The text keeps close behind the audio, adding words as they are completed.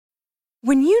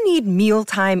When you need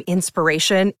mealtime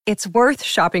inspiration, it's worth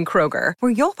shopping Kroger,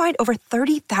 where you'll find over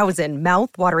 30,000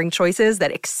 mouth-watering choices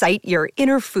that excite your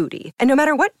inner foodie. And no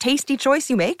matter what tasty choice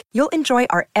you make, you'll enjoy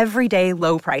our everyday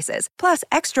low prices, plus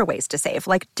extra ways to save,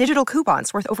 like digital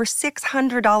coupons worth over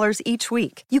 $600 each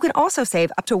week. You can also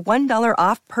save up to $1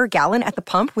 off per gallon at the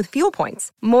pump with fuel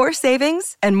points. More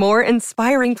savings and more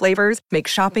inspiring flavors make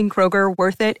shopping Kroger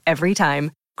worth it every time.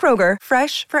 Kroger,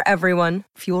 fresh for everyone.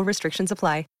 Fuel restrictions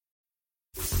apply.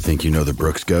 Think you know the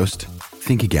Brooks Ghost?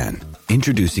 Think again.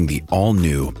 Introducing the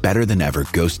all-new, better-than-ever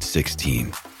Ghost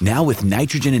 16. Now with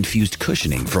nitrogen-infused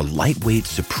cushioning for lightweight,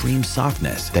 supreme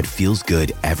softness that feels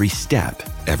good every step,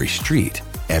 every street,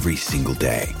 every single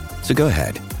day. So go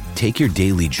ahead, take your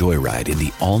daily joyride in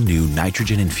the all-new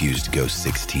nitrogen-infused Ghost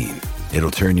 16.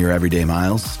 It'll turn your everyday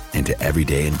miles into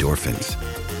everyday endorphins.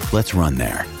 Let's run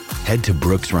there. Head to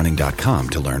brooksrunning.com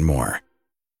to learn more.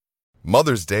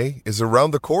 Mother's Day is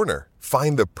around the corner.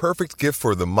 Find the perfect gift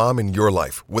for the mom in your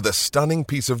life with a stunning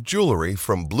piece of jewelry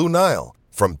from Blue Nile.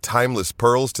 From timeless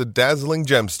pearls to dazzling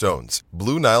gemstones,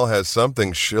 Blue Nile has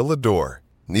something she'll adore.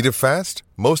 Need it fast?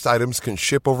 Most items can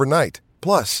ship overnight.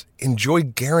 Plus, enjoy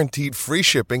guaranteed free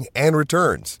shipping and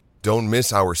returns. Don't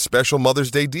miss our special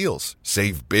Mother's Day deals.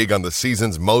 Save big on the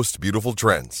season's most beautiful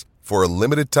trends. For a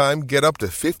limited time, get up to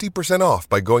 50% off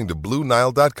by going to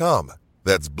BlueNile.com.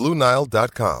 That's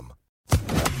BlueNile.com.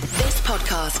 This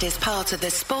podcast is part of the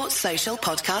Sports Social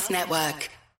Podcast Network.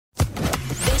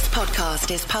 This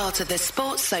podcast is part of the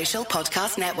Sports Social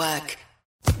Podcast Network.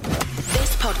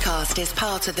 This podcast is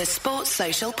part of the Sports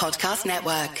Social Podcast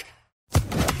Network.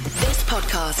 This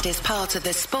podcast is part of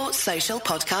the Sports Social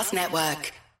Podcast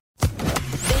Network.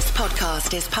 This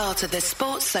podcast is part of the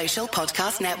Sports Social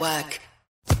Podcast Network.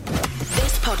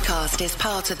 This podcast is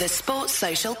part of the Sports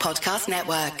Social Podcast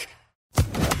Network.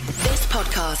 This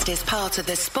podcast is part of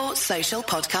the Sports Social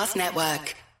Podcast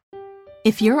Network.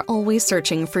 If you're always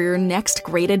searching for your next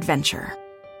great adventure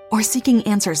or seeking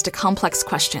answers to complex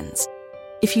questions,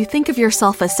 if you think of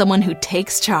yourself as someone who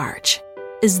takes charge,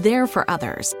 is there for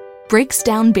others, breaks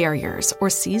down barriers, or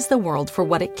sees the world for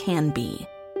what it can be,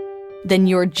 then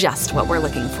you're just what we're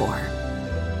looking for.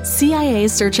 CIA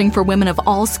is searching for women of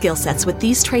all skill sets with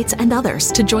these traits and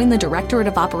others to join the Directorate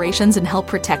of Operations and help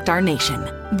protect our nation.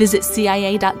 Visit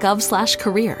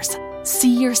cia.gov/careers.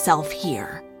 See yourself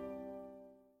here.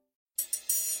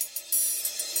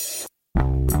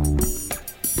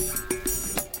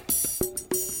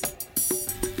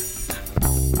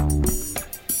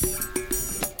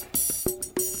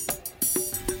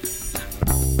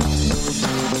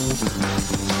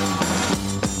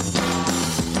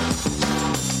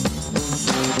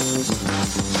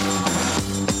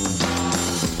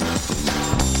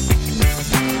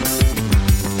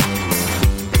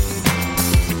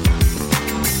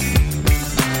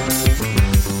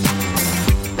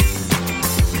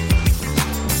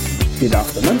 Good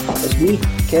afternoon, it's me,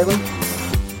 Kevin,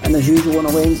 and as usual on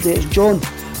a Wednesday it's John.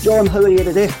 John, how are you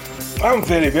today? I'm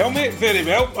very well, mate, very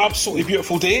well. Absolutely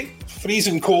beautiful day,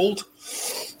 freezing cold,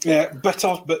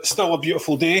 bitter, but still a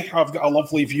beautiful day. I've got a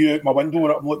lovely view out my window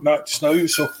that I'm looking at just now,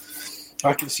 so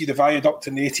I can see the viaduct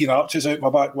and the 18 arches out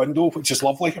my back window, which is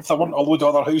lovely. If there weren't a load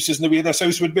of other houses in the way, this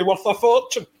house would be worth a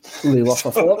fortune. It would be worth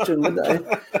a fortune, wouldn't it?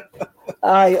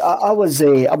 I was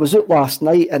out last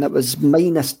night and it was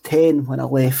minus 10 when I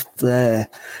left the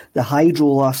hydro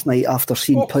last night after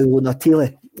seeing Paolo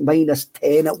Natili. Minus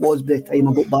 10 it was by the time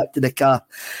I got back to the car.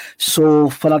 So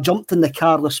when I jumped in the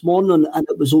car this morning and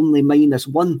it was only minus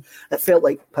 1, it felt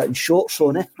like putting shorts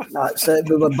on it. That's it.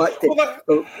 We're back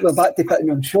to putting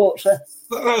on shorts.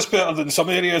 That's better than some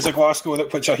areas of Glasgow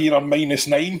which I hear are minus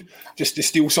 9, just to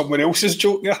steal someone else's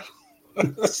joke there.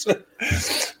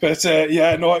 But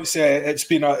it's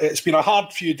been a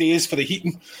hard few days for the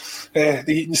heating. The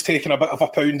heating's taken a bit of a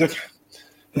pounding.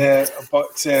 It's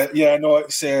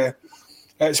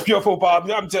beautiful. But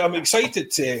I'm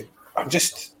excited. I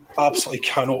just absolutely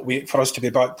cannot wait for us to be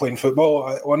back playing football.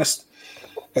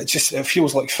 It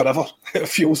feels like forever. It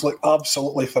feels like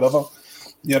absolutely forever.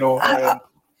 You know,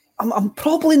 I'm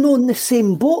probably not in the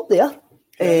same boat there.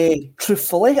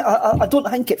 Truthfully, I don't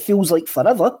think it feels like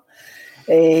forever.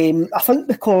 I think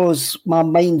because my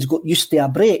mind's got used to a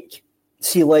break.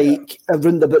 See,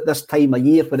 around about this time of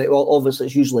year, obviously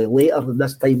it's usually later than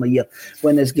this time of year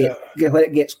when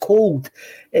it gets cold.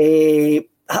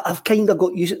 I've kind of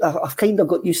got used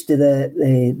to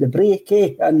the break,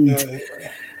 and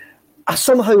I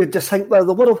somehow just think, well,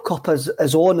 the World Cup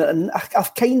is on, and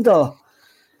I've kind of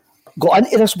got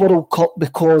into this World Cup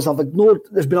because I've ignored.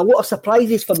 There's been a lot of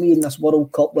surprises for me in this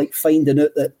World Cup, like finding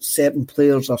out that certain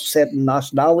players are certain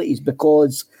nationalities,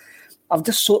 because I've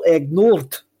just sort of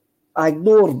ignored I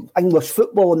ignore English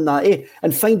football and that,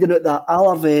 and finding out that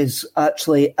Alaves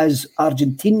actually is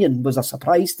Argentinian was a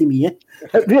surprise to me. It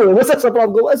really was a surprise.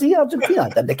 I go, is he Argentina? I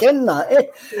didn't ken that.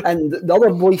 And the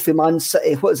other boy from Man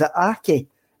City, what is it, Ake,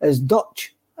 is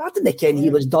Dutch. I didn't ken he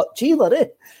was Dutch either.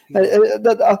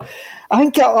 I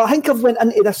think I've went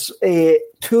into this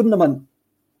tournament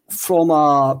from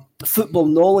a football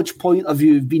knowledge point of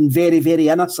view, being very, very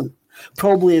innocent.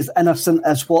 Probably as innocent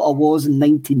as what I was in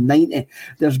 1990.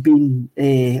 There's been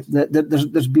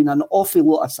an awful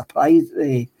lot of surprise.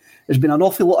 There's been an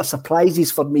awful lot of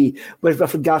surprises for me with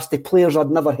regards to players I'd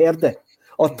never heard of,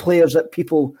 or players that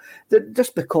people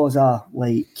just because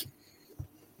I'm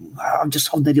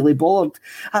just not really bothered.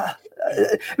 I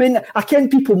mean, I can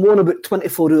people moan about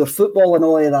 24-hour football and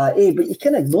all of that, but you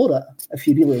can ignore it if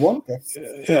you really want to.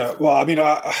 Yeah, well, I mean,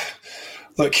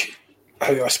 look.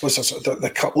 I suppose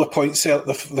the couple of points there.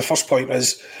 The first point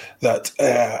is that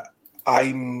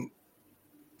I'm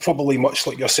probably much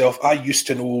like yourself. I used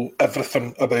to know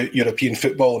everything about European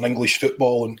football and English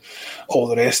football and all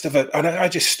the rest of it, and I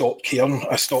just stopped caring.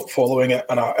 I stopped following it,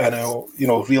 and I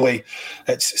really,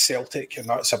 it's Celtic, and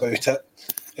that's about it.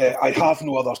 I have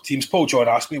no other teams. Paul John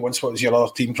asked me once, what was your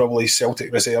other team? Probably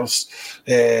Celtic reserves.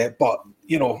 But,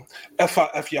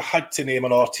 if you had to name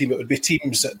another team, it would be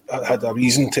teams that had a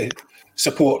reason to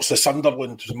support. So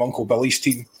Sunderland was my Uncle Billy's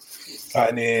team.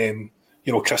 And,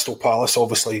 Crystal Palace,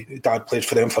 obviously, Dad played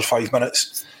for them for 5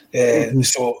 minutes.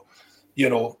 So,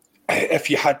 if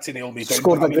you had to nail me down...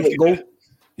 Scored a great goal.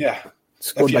 Yeah.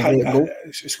 Scored a great goal.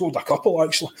 Scored a couple,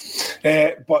 actually.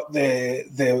 But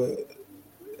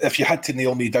if you had to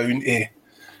nail me down to,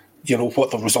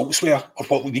 what the results were, or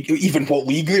what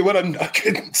league they were in, I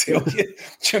couldn't tell you.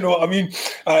 Do you know what I mean?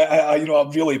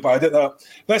 I'm really bad at that.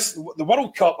 The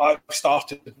World Cup I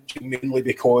started mainly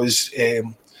because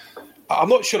I'm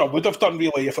not sure I would have done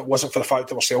really if it wasn't for the fact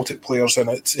there were Celtic players in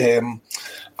it.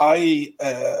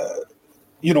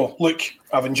 Look,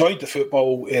 I've enjoyed the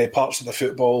football, parts of the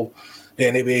football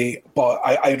anyway, but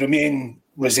I remain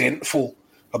resentful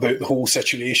about the whole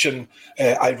situation.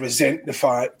 I resent the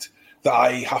fact that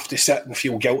I have to sit and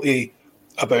feel guilty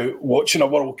about watching a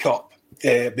World Cup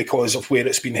because of where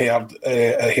it's been held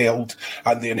and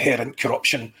the inherent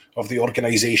corruption of the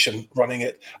organisation running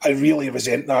it. I really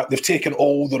resent that. They've taken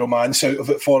all the romance out of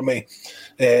it for me.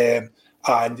 And,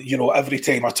 every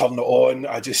time I turn it on,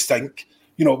 I just think,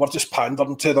 we're just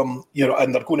pandering to them,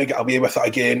 and they're going to get away with it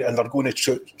again, and they're going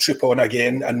to troop on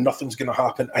again, and nothing's going to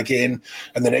happen again.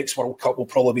 And the next World Cup will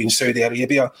probably be in Saudi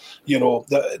Arabia.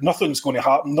 Nothing's going to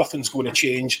happen, nothing's going to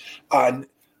change. And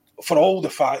for all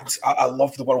the facts, I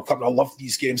love the World Cup, and I love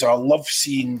these games, and I love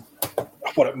seeing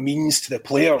what it means to the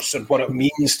players and what it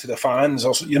means to the fans.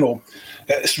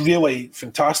 It's really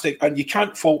fantastic, and you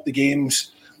can't fault the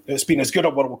games. It's been as good a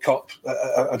World Cup.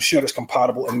 I'm sure it's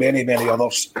comparable to many, many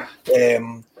others.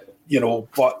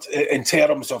 But in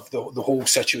terms of the whole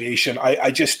situation,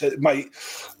 my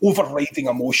overriding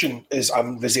emotion is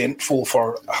I'm resentful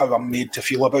for how I'm made to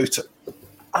feel about it.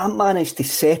 I managed to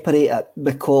separate it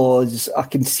because I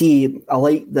can see I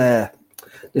like the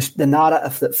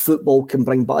narrative that football can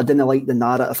bring, but I didn't like the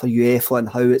narrative of UEFA and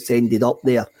how it's ended up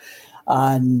there.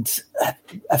 And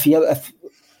if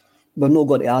we're not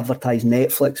going to advertise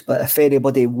Netflix, but if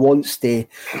anybody wants to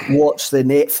watch the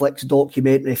Netflix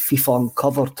documentary FIFA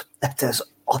Uncovered, it is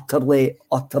utterly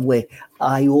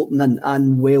eye-opening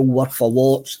and well worth a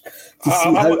watch.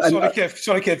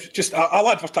 Sorry, Kev. I'll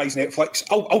advertise Netflix.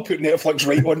 I'll put Netflix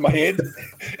right on my head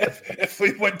if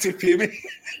they want to pay me.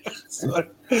 Sorry.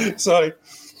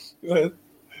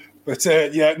 But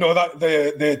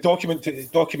the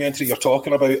documentary you're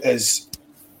talking about is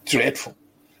dreadful.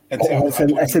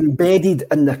 It's embedded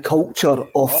in the culture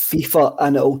of FIFA,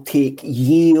 and it'll take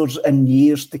years and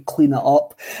years to clean it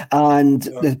up. And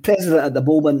the president at the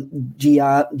moment,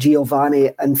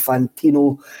 Giovanni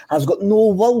Infantino, has got no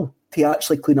will to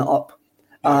actually clean it up.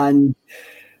 And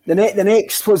the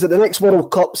next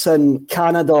World Cup's in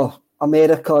Canada,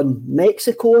 America, and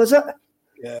Mexico, is it?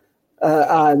 Yeah.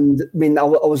 And I mean, I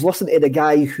was listening to the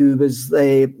guy who was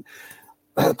the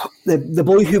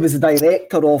boy who was the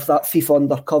director of that FIFA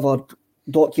Undercover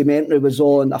documentary was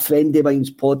on a friend of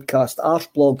mine's podcast,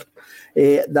 Arseblog,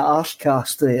 the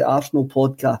Arsecast, the Arsenal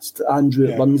podcast.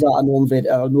 Andrew runs that. I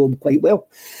know him quite well.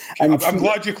 And I'm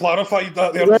glad you clarified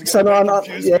that there.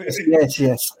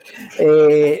 Yes.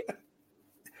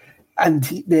 And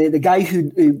the guy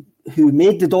who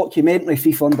made the documentary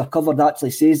FIFA Undercover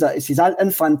actually says that. He says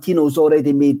Infantino's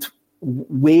already made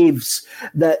waves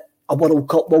that a World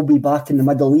Cup will be back in the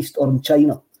Middle East or in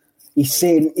China. He's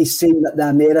saying that the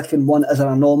American one is an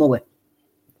anomaly.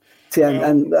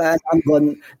 And I'm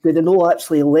going, did they not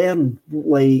actually learn,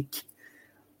 like...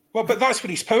 Well, but that's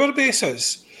where his power base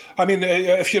is. I mean,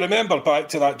 if you remember back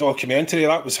to that documentary,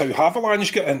 that was how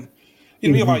Haviland got in.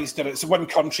 You realise that it's one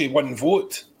country, one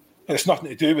vote, and it's nothing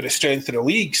to do with the strength of the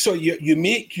league. So you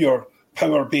make your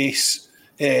power base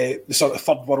the sort of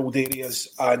third world areas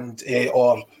and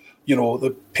or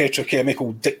the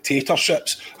petrochemical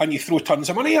dictatorships, and you throw tons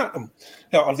of money at them,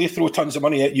 or they throw tons of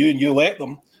money at you and you let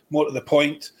them. More to the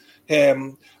point.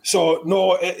 So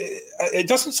no, it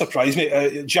doesn't surprise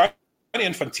me. Gianni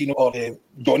Infantino, or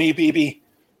Donny Baby,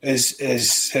 is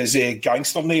his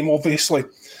gangster name, obviously.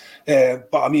 But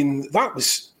I mean,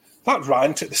 that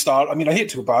rant at the start. I mean, I hate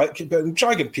to go back, but I'm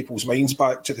dragging people's minds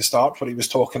back to the start where he was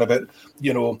talking about,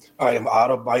 I am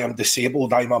Arab, I am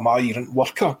disabled, I'm a migrant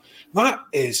worker. That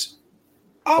is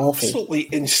absolutely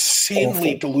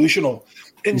insanely delusional.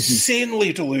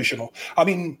 Insanely delusional. I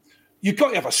mean, you've got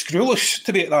to have a screwlish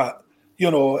to make that.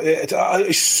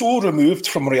 It's so removed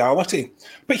from reality.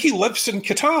 But he lives in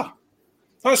Qatar.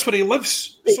 That's where he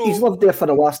lives. So, he's lived there for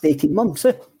the last 18 months.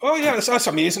 Oh, yeah, that's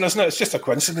amazing, isn't it? It's just a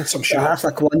coincidence, I'm sure. Yeah, that's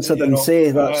a coincidence,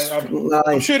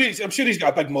 I'm sure he's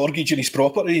got a big mortgage in his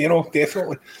property,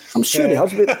 definitely. I'm sure he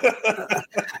has. But,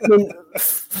 I mean,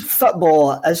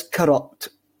 football is corrupt.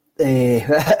 It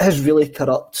is really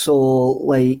corrupt. So,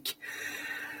 like...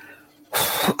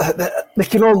 we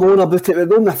can all moan about it, but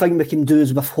the only thing we can do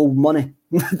is withhold money.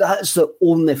 That's the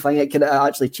only thing that can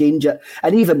actually change it.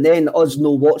 And even then, us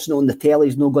no watching it on the telly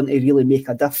is not going to really make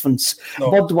a difference.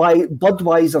 No.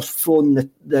 Budweiser's throwing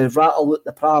the rattle at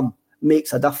the pram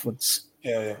makes a difference.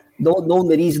 Yeah. The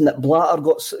only reason that Blatter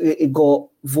got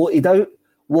voted out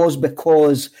was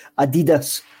because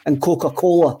Adidas and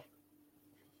Coca-Cola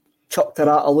chucked the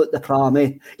rattle at the pram.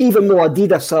 Even though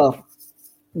Adidas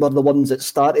were the ones that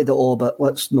started it all, but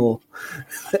let's know.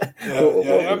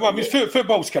 Yeah. I mean,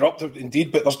 football's corrupt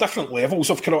indeed, but there's different levels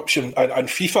of corruption, and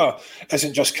FIFA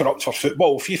isn't just corrupt for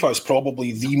football. FIFA is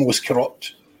probably the most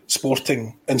corrupt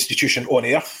sporting institution on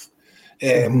earth.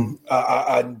 And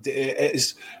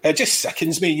it just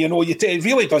sickens me, it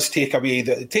really does take away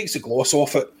it takes the gloss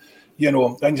off it.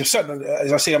 And you're sitting,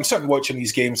 as I say, I'm sitting watching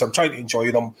these games. I'm trying to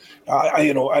enjoy them,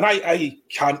 and I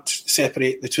can't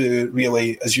separate the two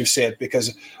really, as you've said,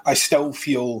 because I still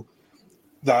feel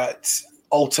that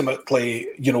ultimately,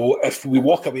 if we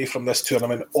walk away from this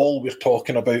tournament, all we're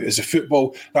talking about is the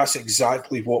football. That's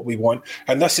exactly what we want,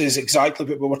 and this is exactly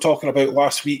what we were talking about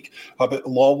last week about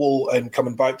Lowell and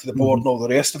coming back to the board and all the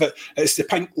rest of it. It's the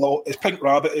pink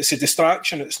rabbit. It's a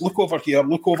distraction. It's look over here,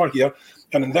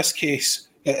 and in this case,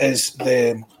 it is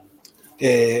the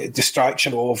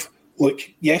distraction of, look,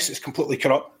 yes, it's completely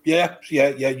corrupt. Yeah,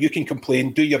 you can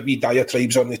complain, do your wee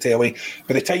diatribes on the telly.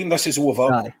 By the time this is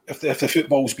over, if the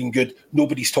football's been good,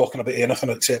 nobody's talking about anything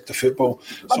except the football.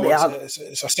 So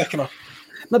it's a sickener.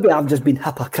 Maybe I've just been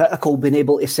hypocritical, being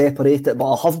able to separate it,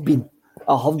 but I have been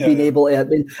able to. I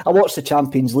mean, I watched the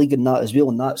Champions League and that as well,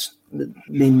 and that's...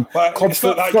 club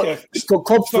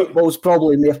football's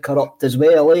probably more corrupt as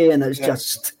well, and it's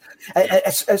just...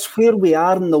 It's where we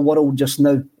are in the world just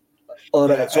now,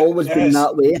 or it's always been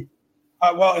that way.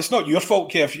 Well, it's not your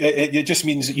fault, Kev. It just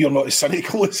means that you're not as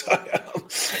cynical as I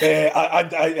am,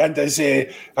 and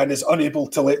as unable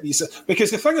to let me.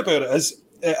 Because the thing about it is,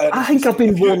 I think I've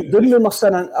been worn down with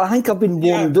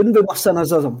my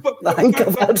cynicism. I think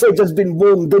I've actually just been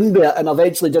worn down with it, and I've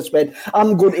eventually just went,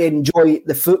 I'm going to enjoy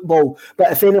the football.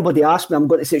 But if anybody asks me, I'm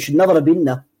going to say it should never have been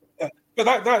there.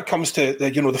 But that comes to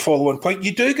the following point.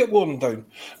 You do get worn down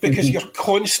because you're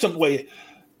constantly...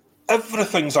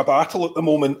 Everything's a battle at the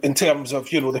moment in terms of,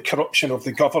 the corruption of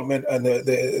the government and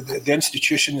the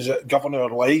institutions that govern our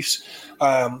lives,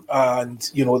 and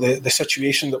the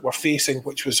situation that we're facing,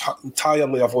 which was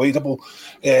entirely avoidable,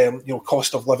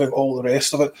 cost of living, all the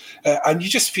rest of it, and you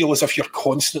just feel as if you're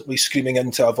constantly screaming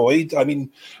into a void. I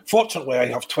mean, fortunately, I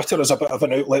have Twitter as a bit of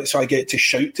an outlet, so I get to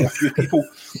shout to a few people,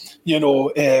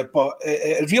 but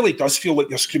it really does feel like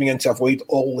you're screaming into a void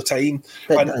all the time.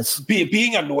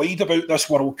 Being annoyed about this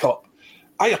World Cup,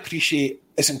 I appreciate,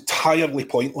 is entirely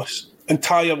pointless.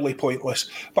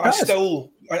 But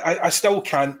I still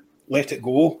can't let it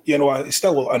go. It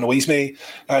still annoys me,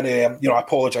 and I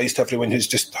apologise to everyone who's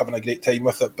just having a great time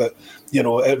with it. But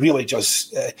it really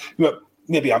just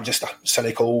maybe I'm just a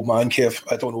cynical old man, Kev.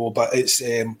 I don't know, but it's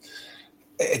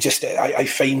I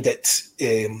find it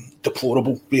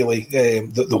deplorable, really,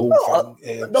 the whole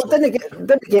thing. No,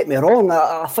 didn't get me wrong.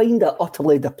 I find it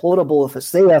utterly deplorable if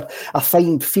it's there. I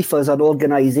find FIFA as an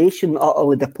organisation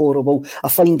utterly deplorable. I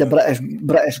find the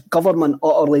British government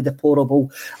utterly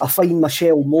deplorable. I find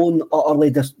Michelle Mone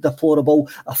utterly deplorable.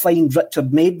 I find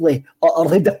Richard Madeley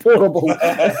utterly deplorable.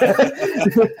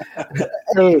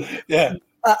 Yeah.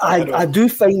 I do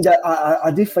find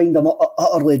them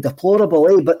utterly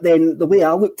deplorable, But then the way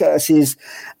I looked at it is,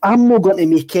 I'm not going to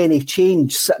make any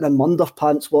change sitting in my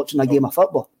underpants watching a game of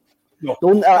football. No,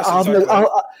 I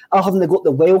haven't got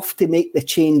the wealth to make the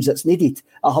change that's needed.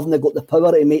 I haven't got the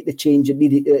power to make the change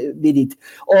needed.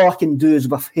 All I can do is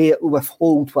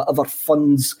withhold whatever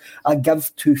funds I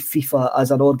give to FIFA as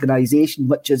an organisation,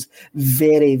 which is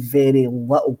very, very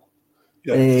little.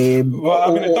 Yeah. It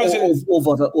does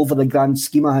over the grand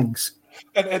scheme of things.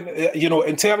 And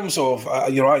in terms of, I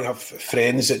have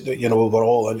friends that, we're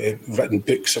all written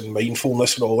books on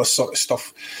mindfulness and all this sort of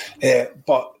stuff.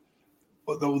 But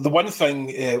the one thing,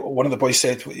 one of the boys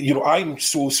said, I'm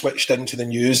so switched into the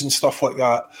news and stuff like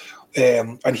that.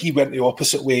 And he went the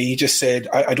opposite way. He just said,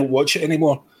 I don't watch it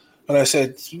anymore. And I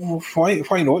said, well,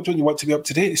 why not? Don't you want to be up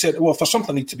to date? He said, well, if there's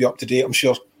something I need to be up to date, I'm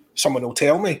sure someone will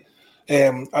tell me.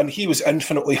 And he was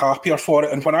infinitely happier for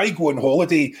it. And when I go on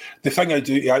holiday, the thing I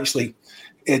do to actually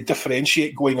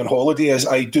differentiate going on holiday is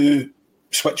I do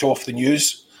switch off the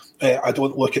news. I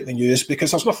don't look at the news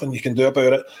because there's nothing you can do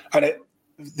about it. And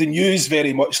the news,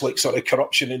 very much like sort of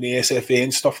corruption in the SFA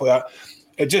and stuff like that,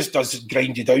 it just does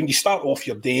grind you down. You start off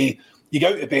your day, you go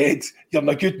out of bed, you're in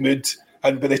a good mood,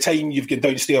 and by the time you've gone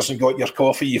downstairs and got your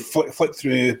coffee, you flick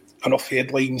through enough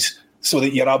headlines so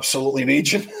that you're absolutely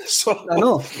raging. So I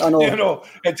know.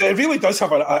 It really does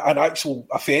have an actual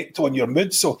effect on your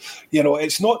mood. So,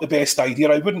 it's not the best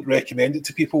idea. I wouldn't recommend it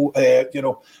to people,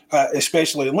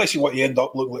 especially unless you want to end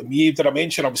up looking like me. Did I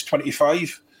mention I was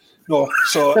 25? No.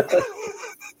 So...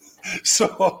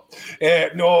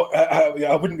 no,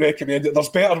 I wouldn't recommend it. There's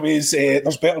better ways,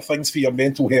 there's better things for your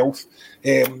mental health,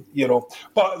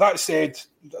 But that said,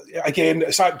 again,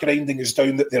 it's that grinding us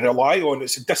down that they rely on.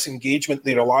 It's a disengagement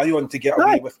they rely on to get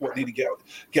away with what they get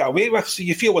away with. So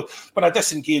you feel like, when I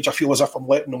disengage, I feel as if I'm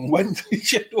letting them win.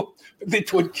 They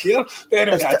don't care. But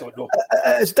anyway, I don't know.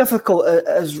 It's difficult.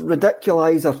 As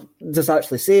Ridiculizer does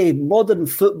actually say, modern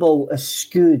football is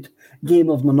skewed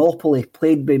game of Monopoly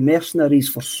played by mercenaries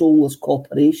for soulless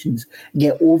corporations.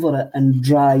 Get over it and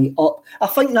dry up. I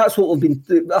think that's what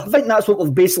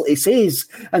we've basically says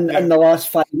in the last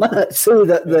 5 minutes. So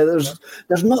that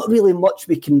there's not really much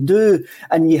we can do,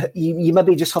 and you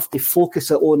maybe just have to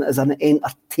focus it on as an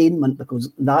entertainment because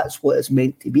that's what it's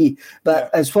meant to be.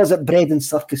 But as far as it bread and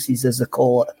circuses, as they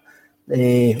call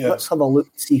it, let's have a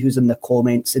look to see who's in the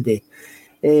comments today.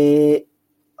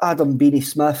 Adam Beanie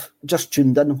Smith just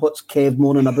tuned in. What's Kev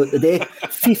moaning about today?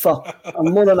 FIFA.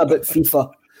 I'm moaning about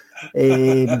FIFA.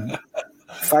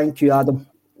 Thank you, Adam.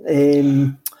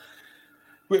 We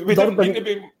didn't mean to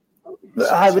be...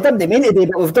 we didn't mean today,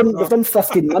 but we've done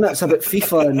 15 minutes about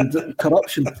FIFA and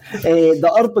corruption.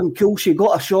 The Urban Cool, she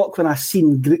got a shock when I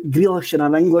seen Grealish in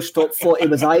an English top 40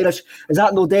 was Irish. Is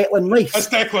that no Declan Rice? That's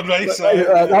Declan Rice.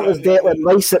 That was Declan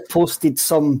Rice that posted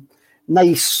some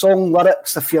nice song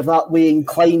lyrics, if you're that way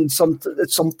inclined, at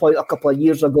some point a couple of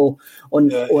years ago on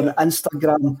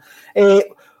Instagram.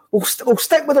 We'll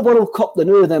stick with the World Cup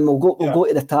now, then we'll go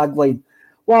to the tagline.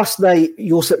 Last night,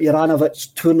 Josip Juranovic's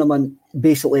tournament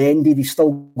basically ended. He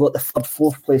still got the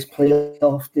fourth place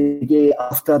playoff to get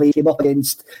after he came up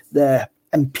against the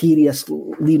imperious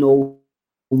Lionel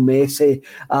Messi,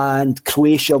 and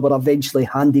Croatia were eventually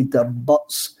handed their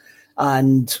butts,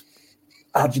 and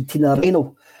Argentina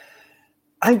Reno.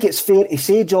 I think it's fair to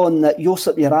say, John, that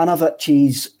Josip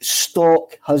Juranovic's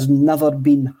stock has never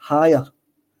been higher.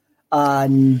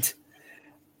 And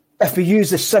if we use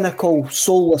the cynical,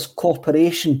 soulless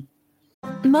corporation...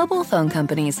 Mobile phone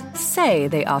companies say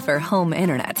they offer home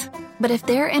internet. But if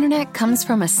their internet comes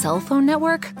from a cell phone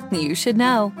network, you should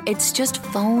know. It's just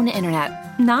phone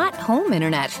internet, not home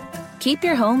internet. Keep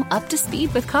your home up to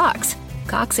speed with Cox.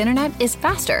 Cox internet is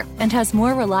faster and has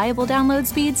more reliable download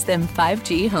speeds than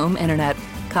 5G home internet.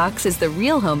 Cox is the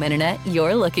real home internet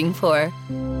you're looking for.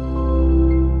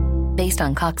 Based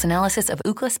on Cox analysis of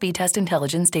Ookla speed test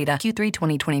intelligence data Q3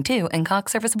 2022 and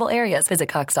Cox serviceable areas, visit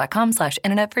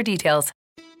cox.com/internet for details.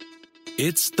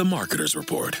 It's the Marketer's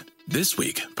Report. This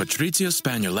week, Patrizia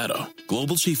Spagnoletto,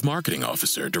 Global Chief Marketing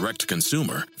Officer, Direct to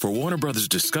Consumer for Warner Brothers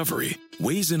Discovery,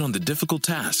 weighs in on the difficult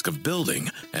task of building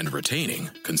and retaining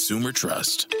consumer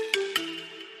trust.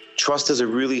 Trust is a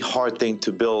really hard thing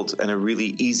to build and a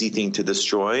really easy thing to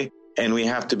destroy. And we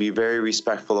have to be very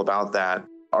respectful about that.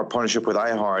 Our partnership with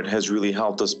iHeart has really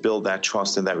helped us build that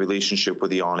trust and that relationship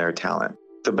with the on-air talent.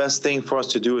 The best thing for us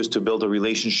to do is to build a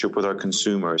relationship with our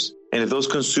consumers. And if those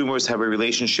consumers have a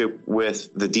relationship with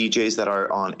the DJs that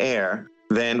are on air,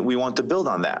 then we want to build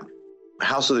on that.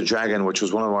 House of the Dragon, which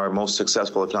was one of our most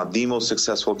successful, if not the most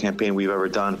successful campaign we've ever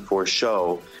done for a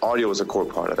show, audio is a core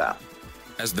part of that.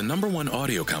 As the #1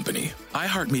 audio company,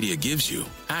 iHeartMedia gives you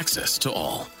access to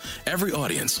all. Every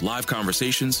audience, live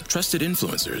conversations, trusted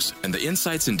influencers, and the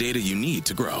insights and data you need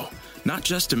to grow. Not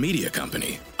just a media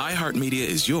company, iHeartMedia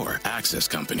is your access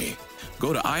company.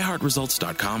 Go to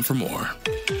iHeartResults.com for more.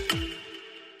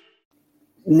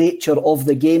 Nature of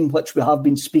the game, which we have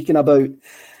been speaking about,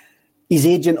 his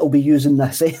agent will be using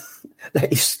this,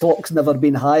 that his stock's never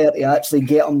been higher to actually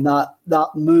get him that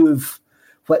move,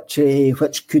 which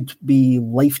could be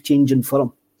life-changing for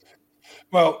him.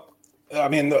 Well, I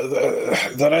mean,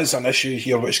 there is an issue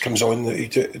here which comes on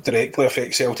that directly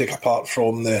affects Celtic, apart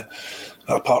from the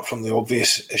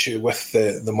obvious issue with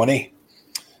the money.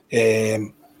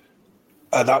 And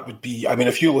that would be, I mean,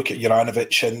 if you look at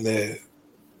Juranovic in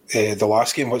the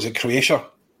last game, was it Croatia?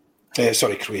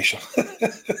 Croatia.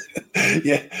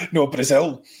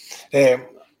 Brazil.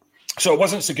 So it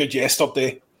wasn't so good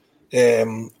yesterday.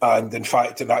 And in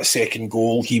fact, in that second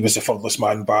goal, he was the furthest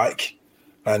man back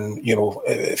and,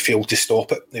 failed to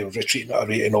stop it. They were retreating at a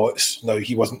rate of knots. Now,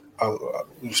 he wasn't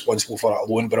responsible for that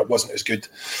alone, but it wasn't as good.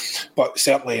 But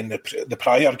certainly in the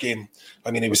prior game,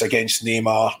 I mean, he was against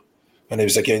Neymar and he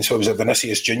was against,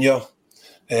 Vinicius Junior.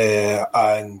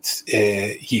 And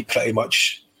he pretty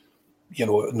much,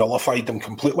 nullified them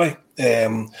completely.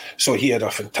 So he had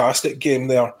a fantastic game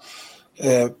there.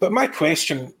 But my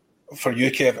question for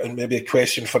you, Kev, and maybe a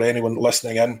question for anyone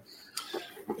listening in,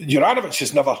 Juranovic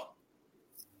has never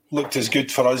looked as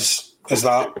good for us as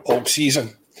that all season.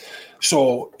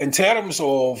 So in terms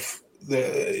of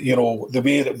the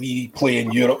way that we play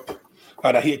in Europe,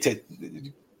 and I hate to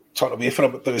turn away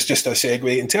from it, but it's just a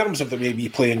segue. In terms of the way we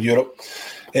play in Europe,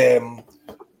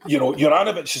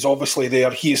 Juranovic is obviously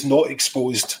there. He is not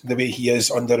exposed the way he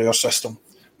is under our system.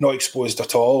 Not exposed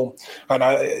at all. And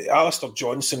Alistair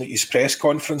Johnson at his press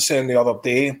conference the other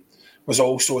day was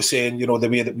also saying, the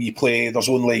way that we play, there's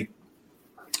only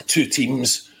two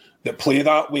teams that play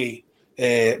that way,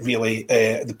 really,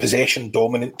 the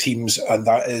possession-dominant teams, and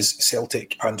that is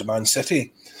Celtic and Man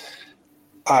City.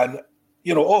 And,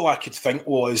 all I could think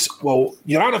was, well,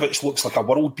 Juranovic looks like a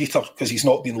world beater because he's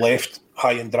not been left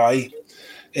high and dry.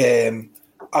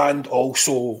 And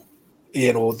also,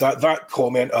 that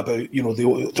comment about,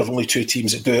 there are only two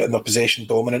teams that do it and they're possession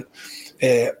dominant.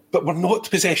 But we're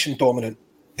not possession dominant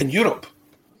in Europe.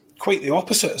 Quite the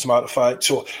opposite, as a matter of fact.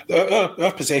 So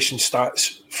our possession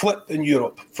stats flip in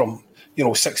Europe from,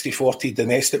 60-40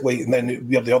 domestically, and then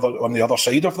we're on the other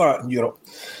side of that in Europe.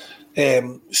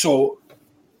 So,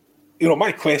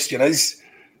 my question is,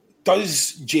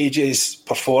 does JJ's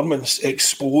performance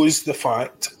expose the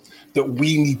fact that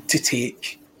we need to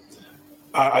take,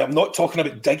 I'm not talking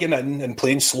about digging in and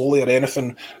playing slowly or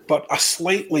anything, but a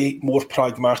slightly more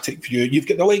pragmatic view? You've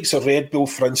got the likes of Red Bull,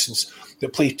 for instance,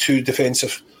 that play two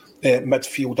defensive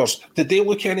midfielders. Did they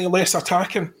look any less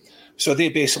attacking? So they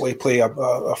basically play a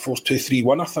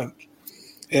 4-2-3-1, I think.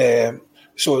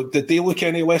 So did they look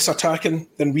any less attacking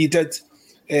than we did?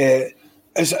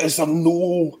 Is there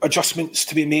no adjustments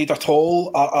to be made at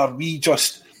all? Are we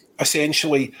just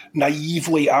essentially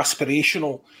naively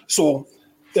aspirational? So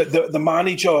the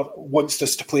manager wants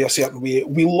us to play a certain way.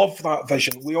 We love that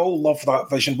vision. We all love that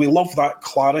vision. We love that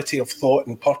clarity of thought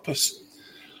and purpose.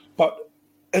 But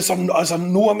is there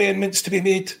no amendments to be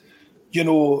made?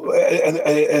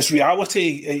 Has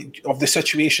reality of the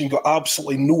situation got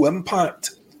absolutely no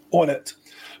impact on it?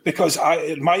 Because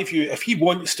in my view, if he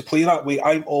wants to play that way,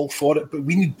 I'm all for it. But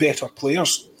we need better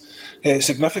players,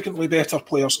 significantly better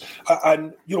players.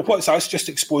 And what that's just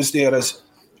exposed there is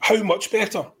how much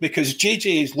better, because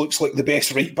JJ looks like the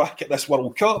best right back at this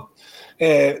World Cup,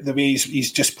 the way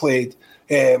he's just played.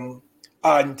 And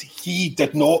he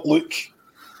did not look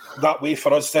that way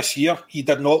for us this year. He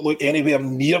did not look anywhere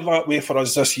near that way for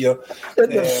us this year.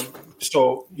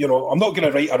 So, I'm not going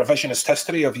to write a revisionist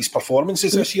history of his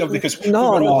performances this year because we were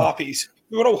all happy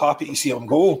to see him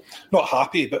go. Not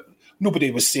happy, but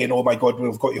nobody was saying, oh my God,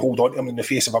 we've got to hold on to him in the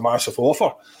face of a massive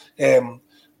offer.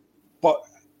 But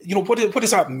what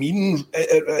does that mean?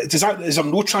 Is there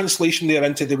no translation there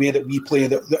into the way that we play,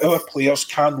 that our players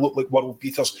can look like world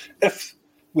beaters if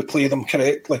we play them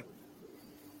correctly?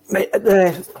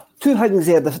 Two things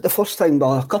there. The first thing,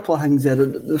 well, a couple of things there.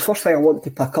 The first thing I want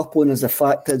to pick up on is the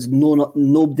fact that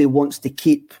nobody wants to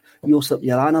keep Josip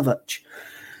Juranovic.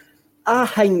 I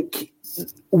think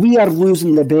we are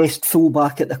losing the best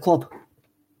fullback at the club.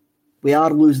 We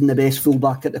are losing the best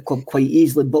fullback at the club quite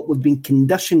easily, but we've been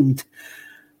conditioned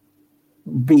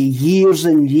by years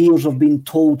and years of being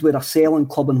told we're a selling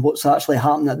club and what's actually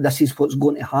happening, that this is what's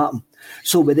going to happen.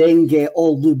 So we then get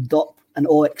all lubed up and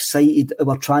all excited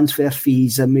about transfer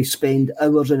fees, and we spend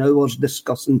hours and hours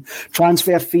discussing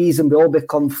transfer fees, and we all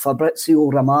become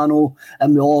Fabrizio Romano,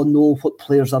 and we all know what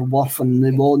players are worth, and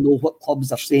we all know what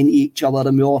clubs are saying to each other,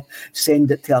 and we all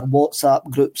send it to our WhatsApp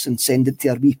groups and send it to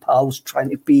our wee pals trying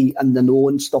to be in the know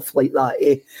and stuff like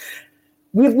that.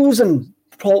 We're losing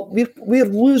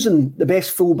the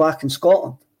best fullback in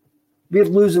Scotland. We're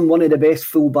losing one of the best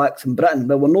fullbacks in Britain.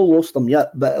 Well, we're not lost them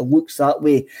yet, but it looks that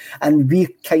way. And we're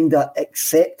kind of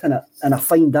accepting it. And I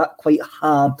find that quite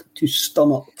hard to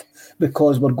stomach,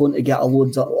 because we're going to get a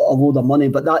load of money.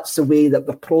 But that's the way that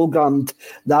we're programmed.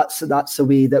 That's the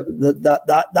way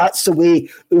that's the way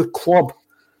our club.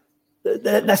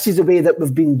 This is the way that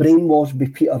we've been brainwashed by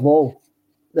Peter Wall.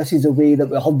 This is the way that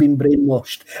we have been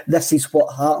brainwashed. This is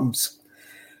what happens.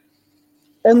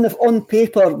 On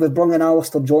paper, we've brought in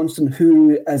Alistair Johnston,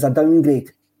 who is a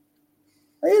downgrade.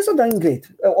 It is a downgrade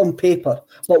on paper,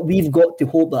 but we've got to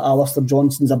hope that Alistair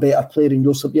Johnston's a better player than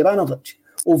Josip Juranovic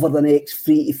over the next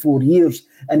 3 to 4 years,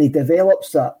 and he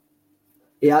develops that.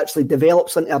 He actually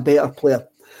develops into a better player.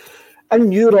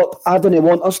 In Europe, I don't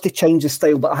want us to change the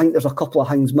style, but I think there's a couple of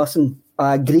things missing.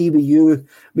 I agree with you.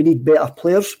 We need better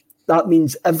players. That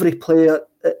means every player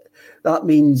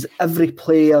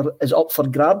is up for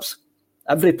grabs.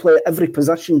 Every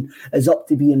position is up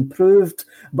to be improved,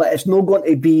 but it's not going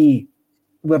to be.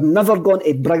 We're never going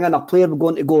to bring in a player. We're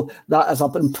going to go, that is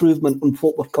an improvement on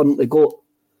what we've currently got.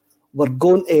 We're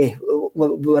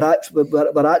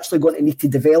actually going to need to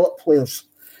develop players,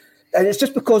 and it's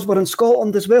just because we're in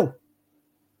Scotland as well.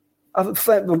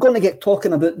 We're going to get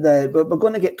talking about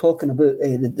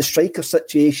the striker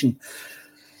situation.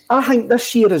 I think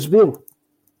this year as well,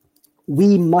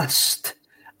 we missed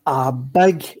a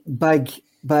big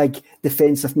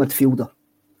defensive midfielder.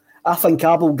 I think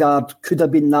Abelgard could have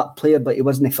been that player, but he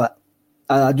wasn't fit.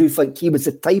 And I do think he was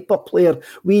the type of player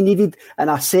we needed,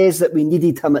 and I says that we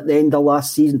needed him at the end of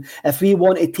last season. If we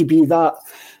wanted to be that,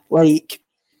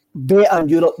 better in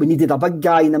Europe, we needed a big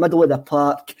guy in the middle of the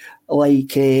park,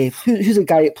 who's the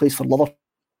guy that plays for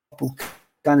Liverpool?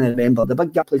 Can't remember. The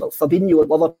big guy plays for Fabinho at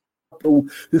Liverpool,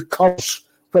 who covers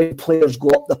when players go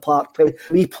up the park.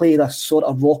 We play this sort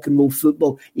of rock and roll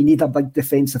football. You need a big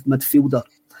defensive midfielder.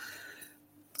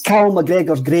 Callum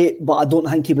McGregor's great, but I don't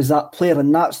think he was that player,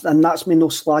 and that's me no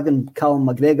slagging Callum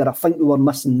McGregor. I think we were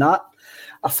missing that.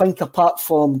 I think apart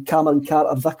from Cameron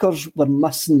Carter-Vickers, we're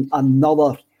missing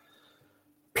another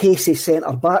pacey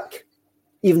centre-back.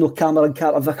 Even though Cameron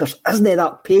Carter-Vickers isn't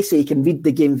that pacey, he can read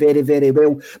the game very, very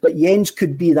well. But Jens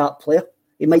could be that player.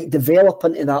 He might develop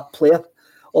into that player.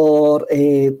 Or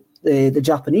the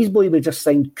Japanese boy we just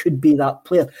signed could be that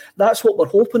player. That's what we're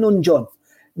hoping on, John.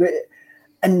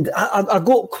 And I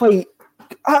got quite...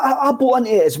 I bought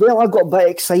into it as well. I got a bit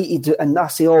excited, and I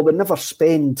say, we'll never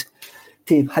spend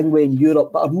to hang away in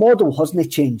Europe. But our model hasn't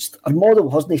changed.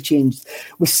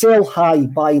 We sell high,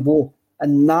 buy low.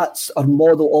 And that's our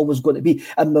model always going to be.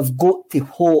 And we've got to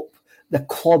hope the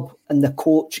club and the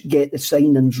coach get the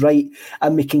signings right,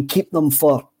 and we can keep them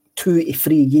for 2 to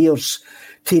 3 years.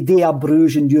 Today, a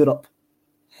Bruges in Europe.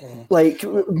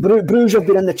 Bruges have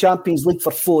been in the Champions League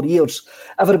for 4 years.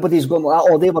 Everybody's going,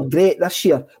 they were great this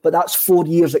year. But that's 4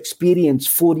 years experience,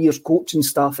 4 years coaching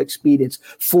staff experience,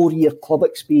 4-year club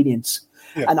experience.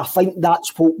 Yeah. And I think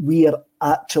that's what we're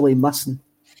actually missing.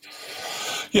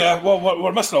 Yeah, well,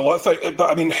 we're missing a lot of things. But,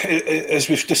 I mean, as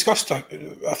we've discussed, I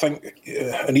think,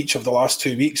 in each of the last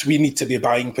 2 weeks, we need to be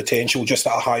buying potential just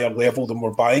at a higher level than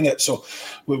we're buying it. So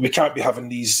we can't be having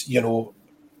these,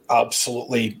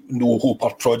 absolutely no-hope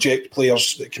or project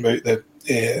players that come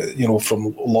out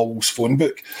from Lowell's phone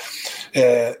book.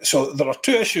 So there are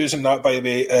 2 issues in that, by the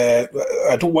way.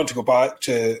 I don't want to go back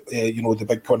to, the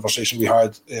big conversation we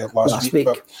had last week.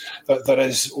 But there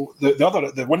is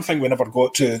the one thing we never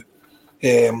got to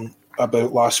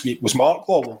about last week was Mark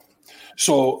Lowell.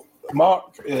 So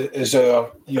Mark is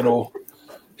our, now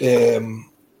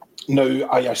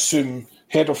I assume,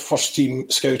 head of first team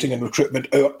scouting and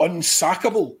recruitment, our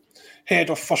unsackable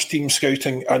head of first team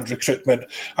scouting and recruitment.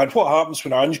 And what happens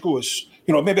when Ange goes?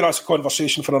 Maybe that's a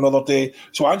conversation for another day.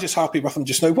 So Ange is happy with him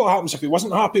just now. What happens if he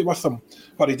wasn't happy with him,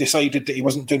 or he decided that he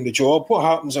wasn't doing the job? What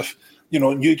happens if, a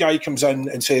new guy comes in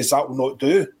and says that will not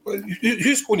do?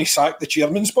 Who's going to sack the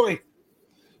chairman's boy?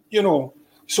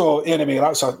 So anyway,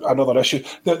 that's another issue.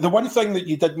 The one thing that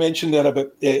you did mention there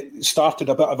about started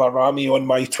a bit of a rammy on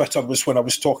my Twitter was when I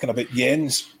was talking about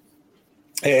Jens.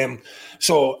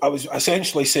 So I was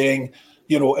essentially saying,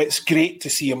 it's great to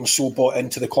see him so bought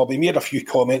into the club. He made a few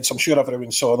comments. I'm sure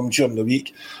everyone saw them during the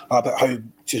week about how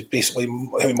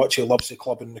much he loves the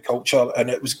club and the culture. And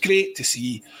it was great to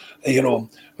see,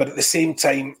 but at the same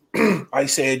time, I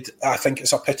said, I think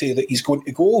it's a pity that he's going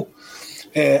to go.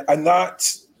 And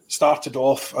that started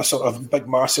off a sort of big,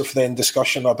 massive then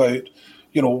discussion about,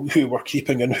 who we're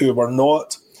keeping and who we're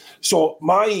not. So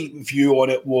my view on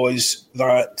it was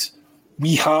that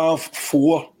we have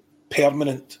 4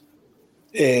 permanent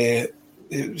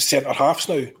centre-halves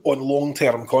now on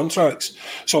long-term contracts.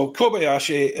 So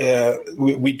Kobayashi,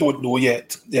 we don't know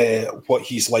yet what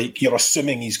he's like. You're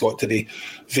assuming he's got to be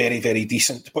very, very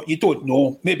decent, but you don't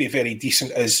know. Maybe very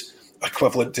decent is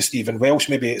equivalent to Stephen Welsh.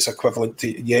 Maybe it's equivalent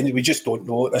to Yen. We just don't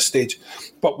know at this stage.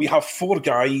 But we have 4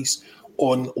 guys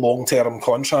on long-term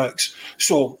contracts.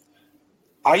 So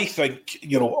I think,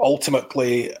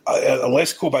 ultimately,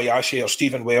 unless Kobayashi or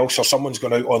Stephen Welsh or someone's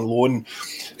gone out on loan,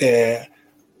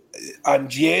 and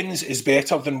Jens is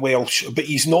better than Welsh, but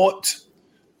he's not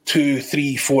 2,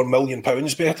 3, 4 million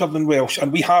pounds better than Welsh.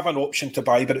 And we have an option to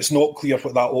buy, but it's not clear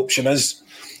what that option is.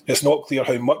 It's not clear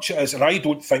how much it is. And I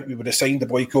don't think we would have signed the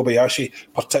boy Kobayashi,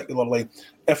 particularly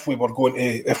if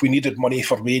we needed money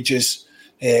for wages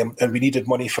and we needed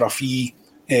money for a fee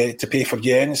to pay for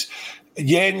Jens.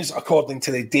 Jens, according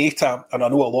to the data, and I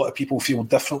know a lot of people feel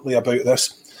differently about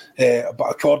this, but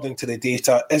according to the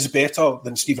data, is better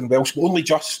than Stephen Welsh, but only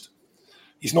just.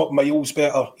 He's not miles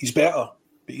better. He's better,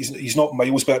 but he's not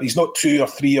miles better. He's not 2 or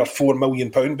 3 or 4 million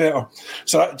pound better.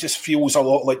 So that just feels a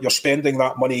lot like you're spending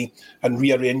that money and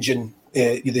rearranging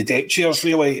the deck chairs,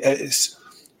 really. It's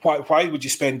why would you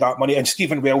spend that money? And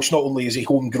Stephen Welsh, not only is he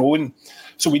homegrown,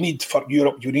 so we need, for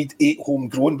Europe, you need 8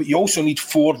 homegrown, but you also need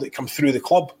 4 that come through the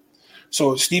club.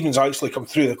 So Stephen's actually come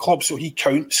through the club, so he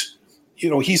counts.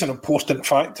 He's an important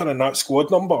factor in that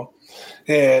squad number.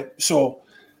 I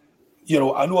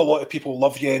know a lot of people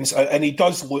love Jens, and he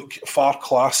does look far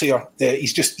classier.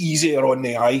 He's just easier on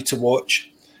the eye to watch.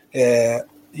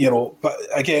 But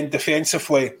again,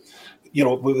 defensively,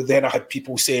 then I had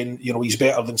people saying, he's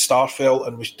better than Starfelt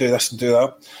and we should do this and do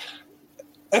that.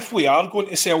 If we are going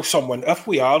to sell someone, if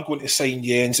we are going to sign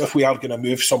Jens, if we are going to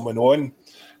move someone on,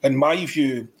 in my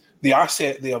view, the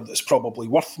asset there that's probably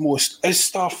worth most is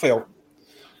Starfelt.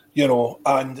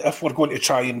 And if we're going to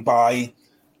try and buy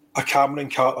a Cameron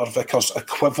Carter-Vickers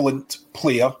equivalent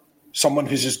player, someone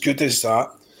who's as good as that,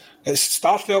 it's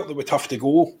Starfelt that would have to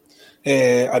go,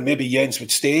 and maybe Jens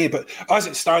would stay. But as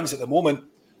it stands at the moment,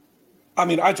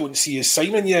 I don't see us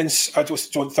signing Jens. I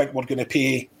just don't think we're going to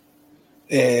pay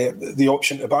the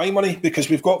option to buy money because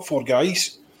we've got 4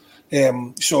 guys.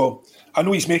 So I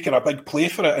know he's making a big play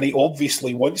for it, and he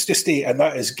obviously wants to stay, and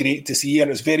that is great to see. And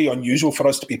it's very unusual for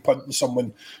us to be punting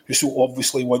someone who so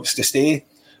obviously wants to stay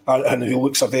and who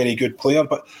looks a very good player.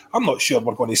 But I'm not sure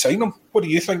we're going to sign him. What do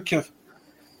you think, Kev?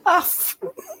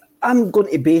 I'm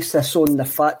going to base this on the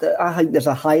fact that I think there's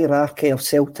a hierarchy of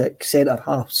Celtic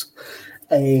centre-halves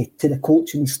to the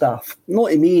coaching staff. Not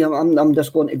to me, I'm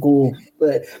just going to go...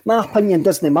 my opinion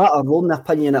doesn't matter. The only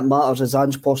opinion that matters is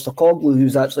Ange Postecoglou,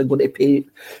 who's actually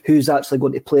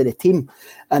going to play the team.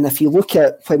 And if you look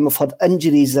at when we've had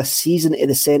injuries this season to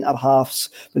the centre-halves,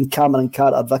 when Cameron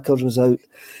Carter-Vickers was out,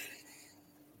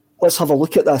 let's have a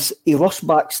look at this. He rushed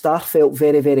back Starfelt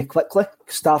very, very quickly.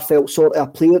 Starfelt sort of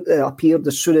appeared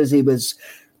as soon as he was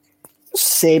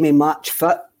semi-match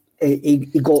fit. He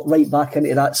got right back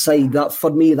into that side. That, for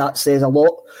me, that says a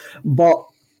lot. But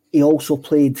he also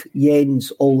played Jens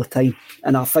all the time.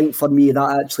 And I think for me,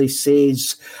 that actually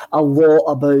says a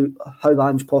lot about how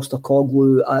Ange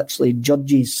Postecoglou actually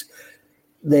judges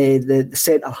the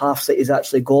centre-halves that he's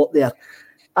actually got there.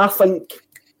 I think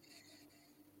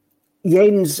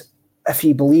Jens, if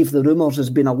you believe the rumours, has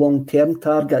been a long-term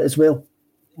target as well.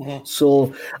 Mm-hmm.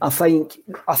 So I think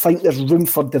there's room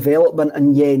for development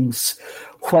in Jens,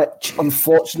 which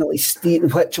unfortunately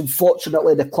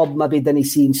the club maybe didn't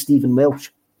see in Stephen Welsh,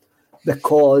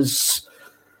 because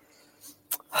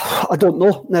I don't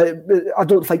know. Now, I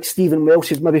don't think Stephen Welsh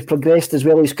has maybe progressed as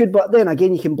well as he could, but then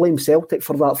again, you can blame Celtic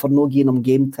for that, for not giving him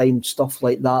game time, stuff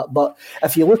like that. But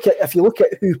if you look at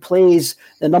who plays,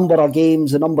 the number of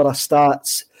games, the number of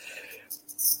stats,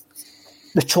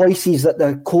 the choices that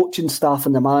the coaching staff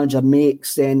and the manager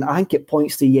makes, then I think it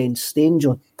points to Jens staying,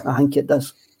 John. I think it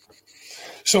does.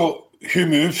 So, who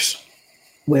moves?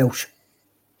 Welsh.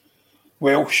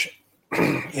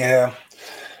 Yeah.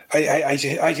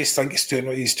 I just think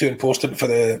he's too important for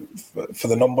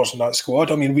the numbers in that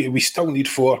squad. I mean, we still need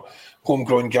 4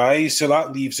 homegrown guys, so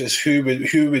that leaves us who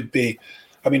would be.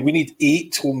 I mean, we need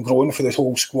 8 homegrown for the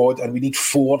whole squad, and we need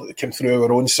 4 that come through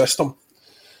our own system.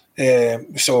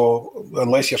 So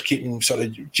unless you're keeping sort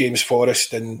of James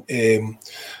Forrest and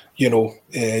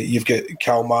you've got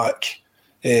Calmac.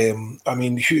 I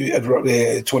mean,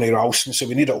 Tony Ralston. So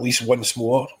we need at least one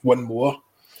more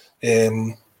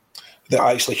that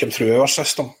actually came through our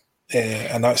system,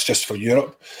 and that's just for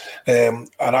Europe. And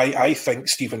I think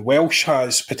Stephen Welsh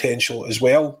has potential as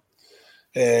well.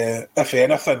 If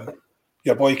anything,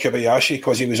 your boy Kobayashi,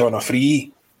 because he was on a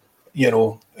free,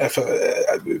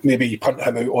 if maybe you punt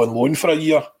him out on loan for a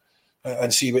year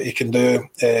and see what he can do.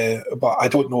 But I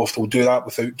don't know if they'll do that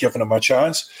without giving him a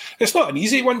chance. It's not an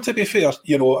easy one, to be fair,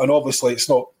 and obviously it's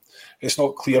not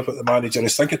clear what the manager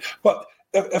is thinking. But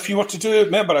if you were to do,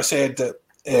 remember I said that,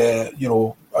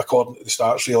 according to the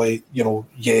stats, really,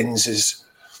 Jens is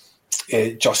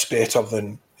just better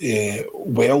than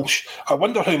Welsh. I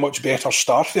wonder how much better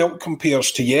Starfelt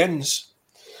compares to Jens.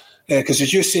 Because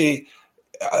as you say,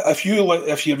 if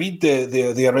you read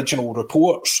the original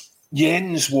reports,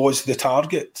 Jens was the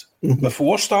target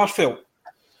before Starfelt.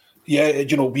 Yeah,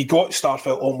 we got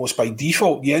Starfelt almost by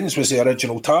default. Jens was the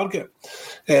original target.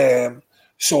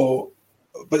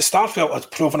 But Starfelt has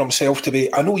proven himself to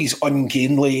be, I know he's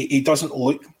ungainly, he doesn't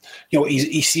look,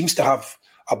 he seems to have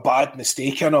a bad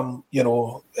mistake in him,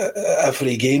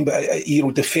 every game, but,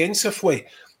 defensively,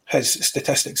 his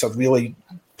statistics are really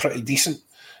pretty decent.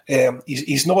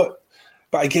 He's not,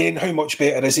 but again, how much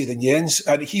better is he than Jens?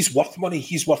 And he's worth money,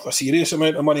 he's worth a serious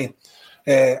amount of money.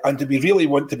 And do we really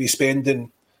want to be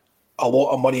spending a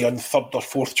lot of money on third or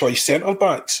fourth choice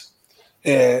centre-backs?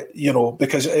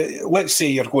 Because let's say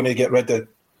you're going to get rid of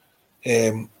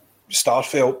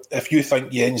Starfelt. If you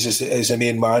think Jens is the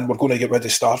main man, we're going to get rid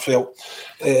of Starfelt.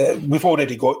 We've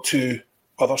already got 2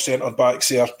 other centre-backs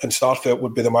there, and Starfelt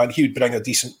would be the man. He would bring a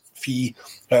decent fee,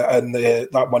 and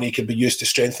that money could be used to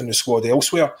strengthen the squad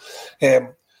elsewhere.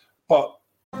 But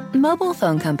Mobile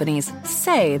phone companies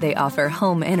say they offer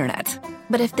home internet.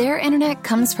 But if their internet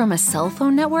comes from a cell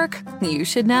phone network, you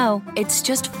should know. It's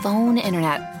just phone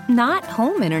internet, not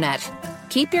home internet.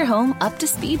 Keep your home up to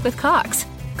speed with Cox.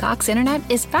 Cox internet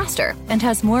is faster and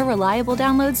has more reliable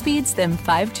download speeds than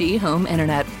 5G home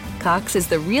internet. Cox is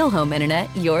the real home internet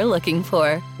you're looking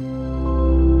for.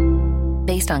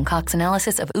 Based on Cox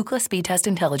analysis of Ookla speed test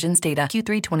intelligence data,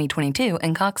 Q3 2022,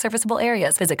 and Cox serviceable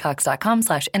areas. Visit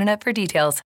cox.com/internet for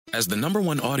details. As the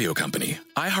 #1 audio company,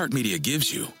 iHeartMedia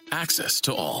gives you access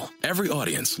to all. Every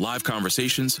audience, live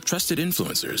conversations, trusted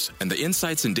influencers, and the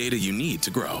insights and data you need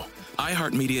to grow.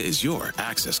 iHeartMedia is your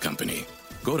access company.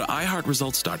 Go to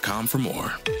iHeartResults.com for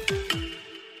more.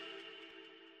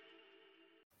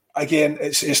 Again,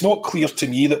 it's not clear to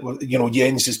me that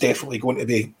Jens is definitely going to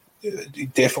be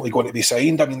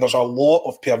signed. I mean, there's a lot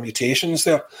of permutations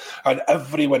there, and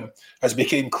everyone, as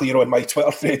became clear on my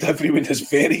Twitter thread, everyone has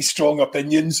very strong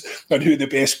opinions on who the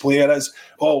best player is.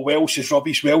 Oh, Welsh is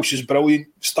rubbish, Welsh is brilliant,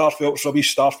 Starfelt's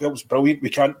rubbish, Starfelt's brilliant, we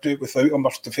can't do it without him,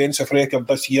 our defensive record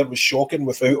this year was shocking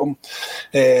without him.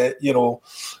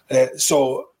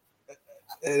 So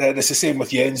it's the same with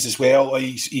Jens as well.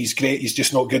 He's great, he's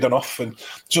just not good enough. And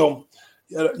so,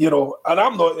 and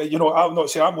I'm not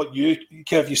saying I'm like you,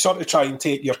 Kev, you sort of try and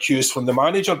take your cues from the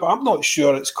manager, but I'm not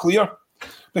sure it's clear.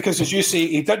 Because as you say,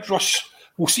 he did rush,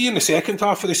 we'll see in the second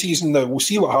half of the season now, we'll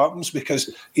see what happens, because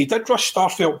he did rush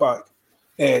Starfelt back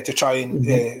to try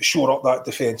and shore up that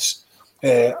defence.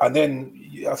 And then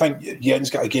I think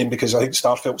Jens got a game because I think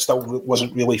Starfelt still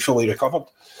wasn't really fully recovered.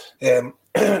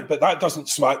 But that doesn't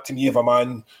smack to me of a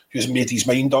man who's made his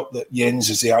mind up that Jens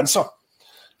is the answer.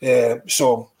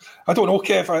 So I don't know,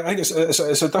 Kev. I think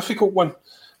it's a difficult one.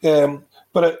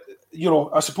 But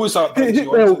I suppose that brings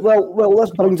you on. Well,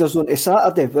 this brings us on to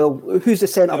Saturday. Well, who's the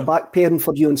centre back pairing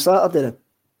for you on Saturday?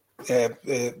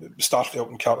 Starfelt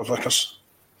and Carter Vickers.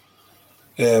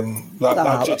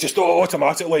 That just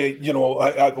automatically,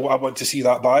 I want to see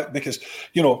that back, because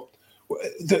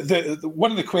the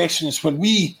one of the questions when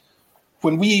we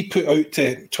put out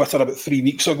to Twitter about 3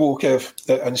 weeks ago, Kev,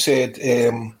 and said,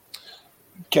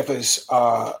 give us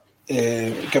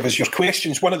your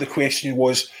questions. One of the questions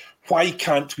was, why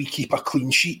can't we keep a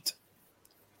clean sheet?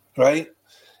 Right?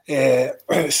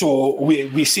 So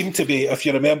we seem to be, if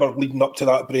you remember, leading up to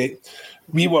that break,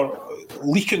 we were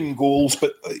leaking goals,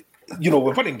 but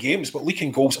we're winning games, but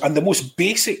leaking goals, and the most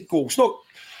basic goals, not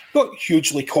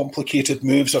hugely complicated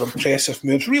moves or impressive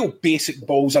moves, real basic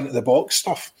balls into the box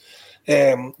stuff.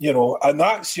 And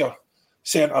that's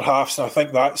centre-halves, and I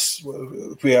think that's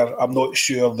where I'm not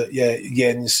sure that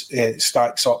Jens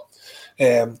stacks up.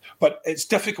 But it's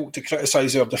difficult to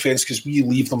criticise our defence because we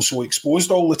leave them so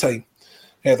exposed all the time.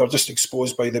 They're just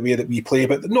exposed by the way that we play,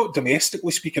 but not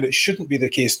domestically speaking. It shouldn't be the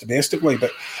case domestically,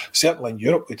 but certainly in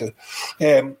Europe we do.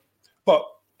 But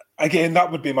again,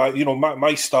 that would be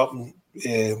my starting.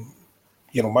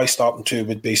 My starting two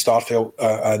would be Starfelt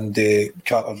and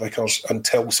Carter Vickers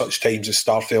until such times as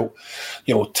Starfelt,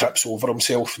 trips over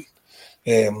himself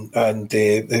and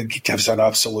gives an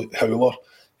absolute howler,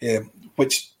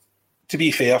 which, to be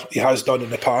fair, he has done in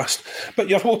the past. But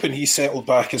you're hoping he's settled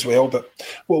back as well. But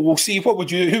we'll see. Who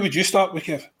would you start with,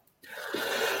 Kev?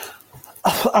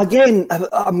 Again,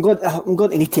 I'm going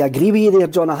to need to agree with you there,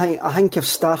 John. I think if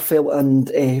Starfelt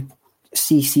and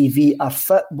CCV are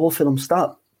fit, both of them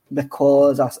start,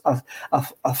 because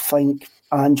I think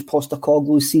Ange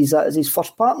Postecoglou sees that as his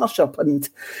first partnership, and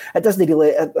it doesn't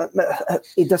really.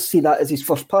 He does see that as his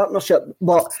first partnership,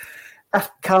 but if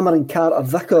Cameron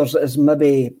Carter-Vickers is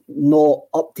maybe not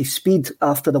up to speed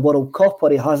after the World Cup, or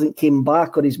he hasn't came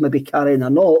back, or he's maybe carrying a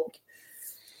knock,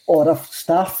 or if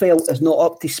Starfelt is not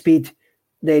up to speed,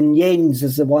 then Jens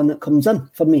is the one that comes in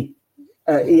for me.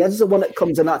 He is the one that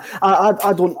comes in.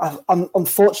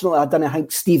 Unfortunately, I don't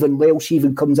think Stephen Welsh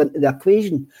even comes into the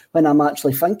equation when I'm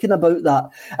actually thinking about that.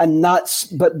 And that's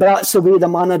the way the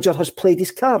manager has played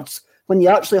his cards. When you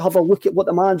actually have a look at what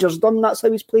the manager's done, that's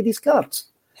how he's played his cards.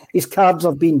 His cards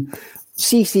have been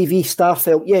CCV,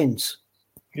 Starfelt, Jens.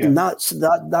 Yeah. And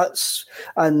that's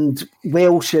and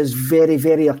Welsh is very,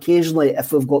 very occasionally,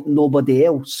 if we've got nobody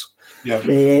else,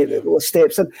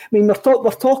 steps in. I mean,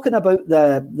 we're talking about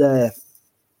the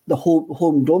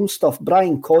homegrown stuff.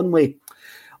 Brian Conway,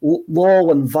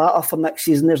 Law and Vata for next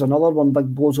season. There's another one,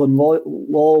 big blows on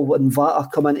Law and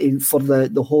Vata coming in for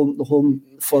the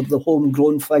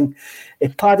homegrown thing.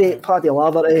 Paddy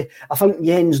Laverty, I think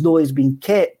Jens has been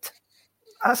kept.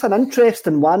 That's an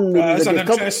interesting one. That's an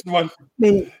interesting one. I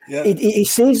mean, he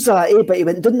says that, but he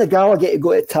went down the Gallagher to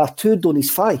go to tattooed on his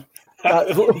thigh.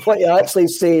 That's what he actually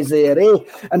says there,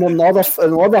 And on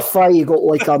the other thigh, you got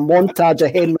like a montage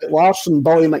of Henrik Larsson,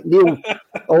 Billy McNeil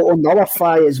on the other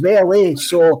thigh as well,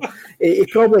 So he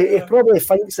probably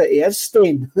thinks that he is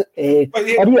staying. I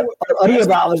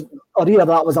hear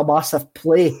that was a massive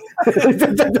play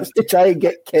just to try and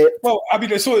get kept. Well, I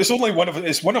mean, it's only one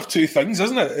of two things,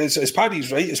 isn't it? It's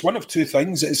Paddy's right. It's one of two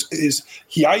things. Is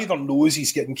he either knows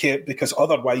he's getting kept because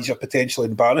otherwise you're potentially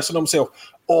embarrassing himself,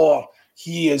 or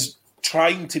he is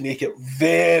trying to make it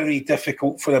very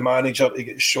difficult for the manager to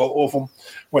get shot of him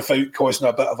without causing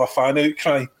a bit of a fan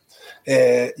outcry.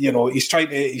 He's trying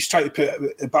to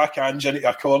put back Ange into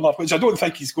a corner, which I don't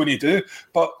think he's going to do.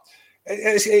 But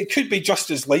it could be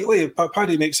just as likely.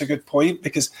 Paddy makes a good point,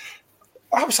 because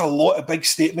that was a lot of big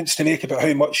statements to make about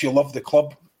how much you love the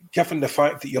club, given the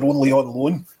fact that you're only on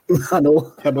loan. I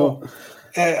know.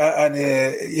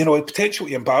 And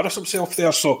potentially embarrass himself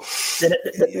there. So,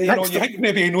 you think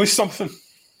maybe he knows something.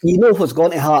 You know what's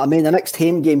going to happen. I mean, the next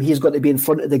home game, he's got to be in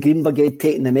front of the Green Brigade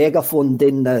taking the megaphone,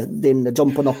 doing the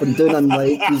jumping up and down, and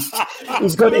like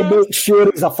he's got to make sure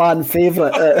he's a fan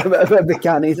favourite. And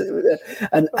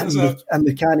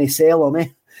we can't sell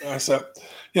him. That's it.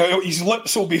 His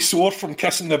lips will be sore from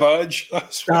kissing the badge.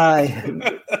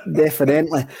 Aye,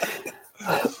 definitely.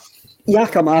 The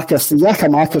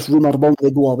Giakoumakis rumour won't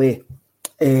go away.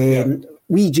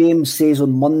 Wee James says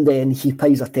on Monday, and he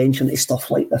pays attention to stuff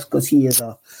like this because he is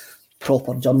a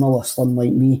proper journalist,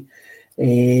 unlike me.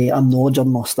 I'm no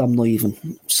journalist. I'm not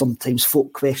even. Sometimes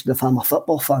folk question if I'm a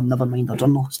football fan, never mind a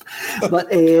journalist. But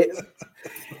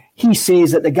he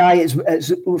says that the guy is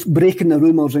breaking the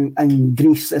rumours in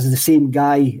Greece is the same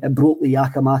guy that broke the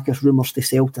Giakoumakis rumours to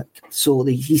Celtic. So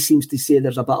he seems to say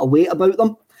there's a bit of weight about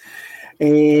them.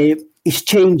 He's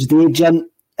changed agent.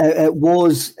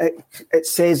 It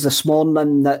says this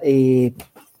morning that he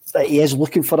is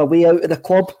looking for a way out of the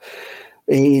club.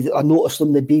 I noticed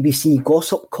on the BBC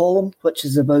gossip column, which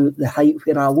is about the height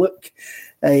where I look,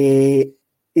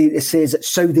 it says that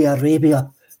Saudi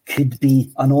Arabia could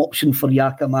be an option for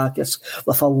Giakoumakis,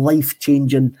 with a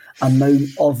life-changing amount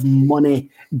of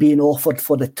money being offered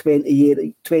for the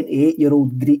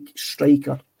 28-year-old Greek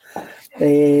striker.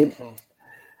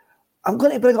 I'm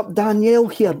going to bring up Danielle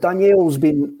here. Danielle's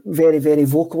been very, very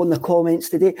vocal in the comments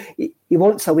today. He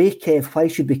wants away, Kev. Why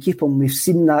should we keep him? We've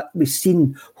seen that. We've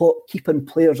seen what keeping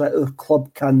players at our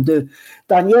club can do.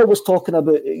 Danielle was talking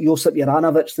about Josip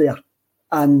Juranovic there.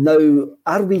 And now,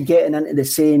 are we getting into the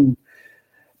same...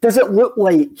 Does it look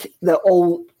like that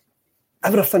all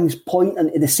everything's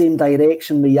pointing in the same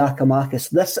direction with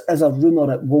Giakoumakis. This is a rumour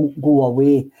that won't go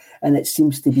away, and it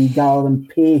seems to be gathering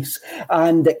pace,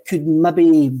 and it could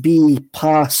maybe be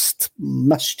past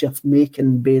mischief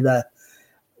making by the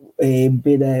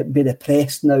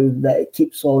press now that it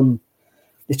keeps on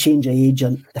the change of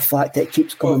agent, the fact that it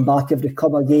keeps coming back every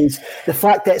couple of days, the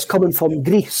fact that it's coming from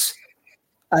Greece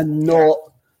and not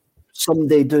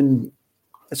somebody in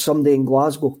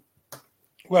Glasgow.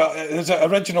 Well,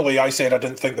 originally I said I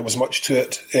didn't think there was much to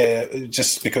it,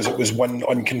 just because it was one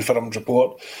unconfirmed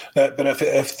report. But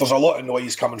if there's a lot of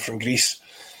noise coming from Greece,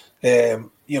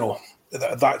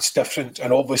 that's different.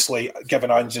 And obviously,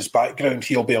 given Ange's background,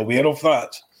 he'll be aware of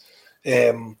that.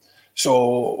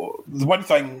 So the one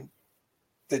thing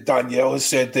that Danielle has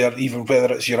said there, even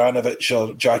whether it's Juranovic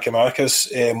or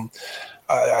Giakoumakis,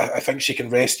 I think she can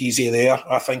rest easy there.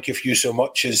 I think if you so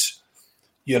much as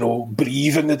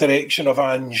breathe in the direction of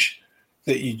Ange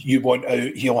that you want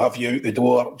out, he'll have you out the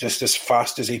door just as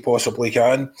fast as he possibly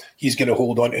can. He's going to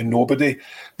hold on to nobody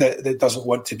that doesn't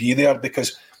want to be there,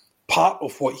 because part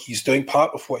of what he's doing,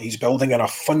 part of what he's building, and a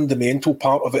fundamental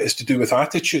part of it is to do with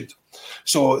attitude.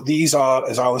 So these are,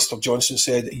 as Alistair Johnson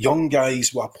said, young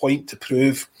guys with a point to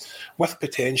prove, with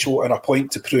potential and a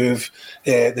point to prove.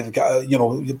 They've got a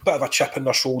bit of a chip in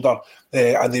their shoulder,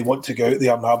 and they want to go out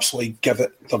there and absolutely give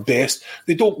it their best.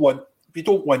 We don't want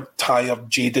tired,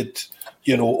 jaded,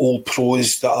 old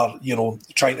pros that are,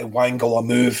 trying to wangle a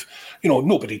move.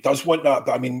 Nobody does want that,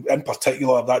 but I mean, in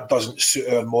particular, that doesn't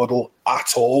suit our model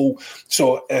at all.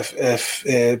 So if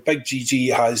Big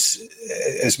GG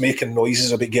is making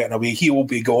noises about getting away, he will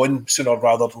be gone sooner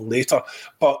rather than later.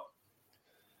 But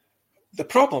the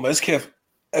problem is, Kev,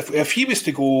 if he was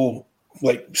to go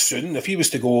soon, if he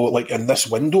was to go in this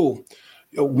window,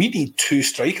 we need two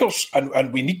strikers,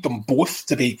 and we need them both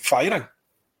to be firing.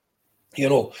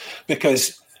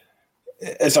 Because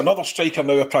is another striker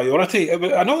now a priority?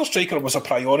 Another striker was a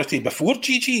priority before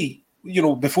GG.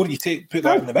 Before you put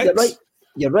that in the mix.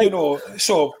 You're right.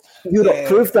 So Europe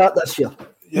proved that this year.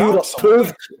 Europe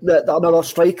proved that another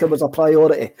striker was a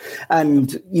priority,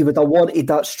 and you would have wanted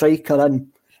that striker in.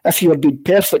 If you were being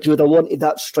perfect, you would have wanted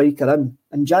that striker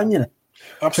in January.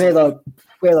 Absolutely.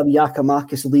 Whether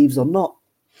Giakoumakis leaves or not.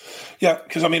 Yeah,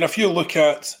 because if you look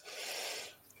at,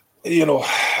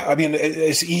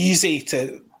 it's easy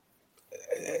to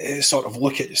sort of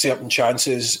look at certain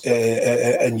chances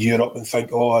in Europe and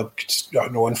think,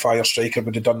 an on-fire striker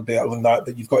would have done better than that.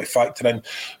 But you've got to factor in,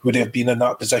 would he have been in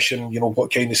that position?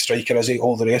 What kind of striker is he?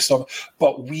 All the rest of it.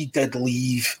 But we did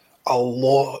leave a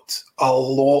lot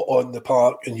on the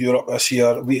park in Europe this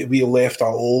year. We left a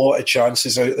lot of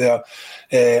chances out there,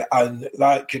 and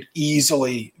that could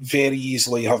very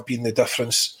easily have been the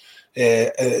difference.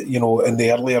 In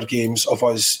the earlier games of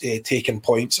us taking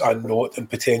points and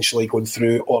potentially going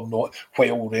through or not,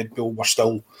 while Red Bull were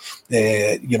still,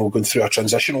 going through a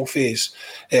transitional phase.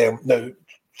 Now,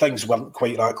 things weren't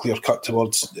quite that clear cut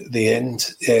towards the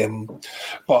end,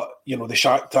 but the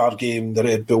Shakhtar game, the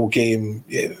Red Bull game,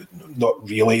 not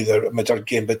really the Madrid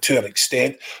game, but to an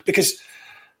extent, because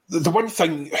the one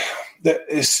thing that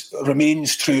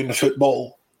remains true in the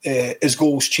football is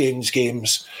goals change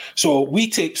games. So we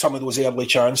take some of those early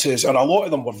chances, and a lot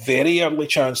of them were very early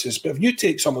chances, but if you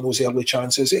take some of those early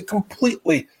chances, it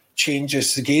completely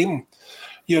changes the game.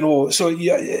 So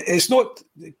it's not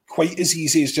quite as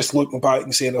easy as just looking back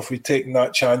and saying, if we'd taken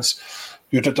that chance,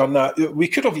 we'd have done that. We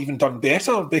could have even done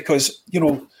better, because,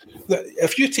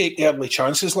 if you take early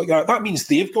chances like that, that means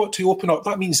they've got to open up.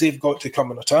 That means they've got to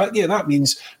come and attack you. That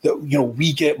means that,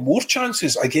 we get more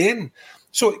chances again.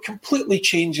 So it completely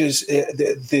changes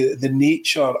the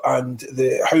nature and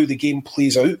how the game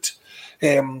plays out.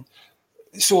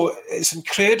 So it's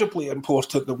incredibly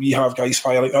important that we have guys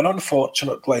firing. And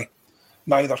unfortunately,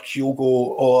 neither Kyogo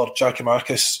or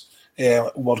Giakoumakis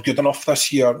were good enough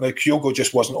this year. Now, Kyogo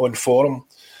just wasn't on form.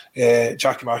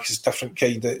 Giakoumakis is a different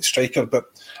kind of striker. But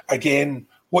again,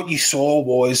 what you saw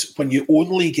was when you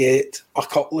only get a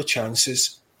couple of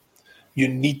chances, you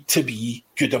need to be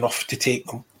good enough to take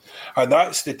them. And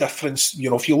that's the difference.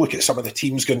 If you look at some of the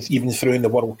teams going even through in the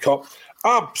World Cup,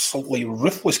 absolutely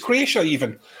ruthless. Croatia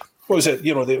even, what was it,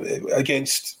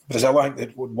 against Brazil, I think they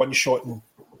had one shot and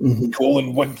goal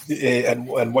and one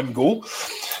goal.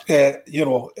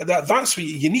 That's what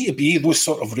you need to be, those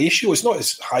sort of ratios, not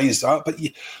as high as that, but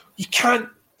you can't,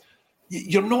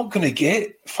 you're not going to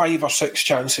get 5 or 6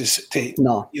 chances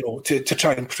to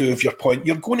try and prove your point.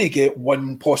 You're going to get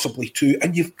 1, possibly 2,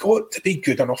 and you've got to be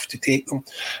good enough to take them.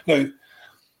 Now,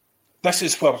 this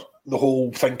is where the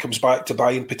whole thing comes back to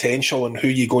buying potential and who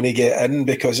you're going to get in,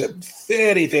 because it's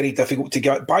very, very difficult to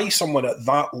get by someone at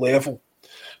that level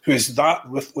who is that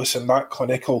ruthless and that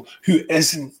clinical, who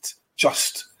isn't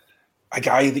just a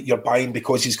guy that you're buying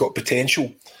because he's got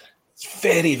potential. It's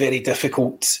very, very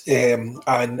difficult. And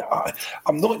I'm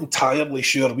not entirely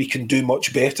sure we can do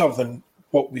much better than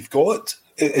what we've got,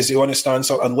 is the honest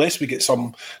answer, unless we get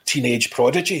some teenage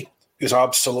prodigy who's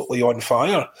absolutely on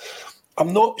fire.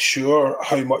 I'm not sure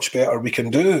how much better we can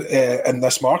do in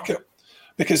this market.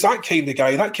 Because that kind of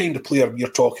guy, that kind of player you're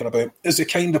talking about is the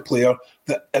kind of player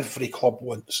that every club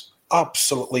wants.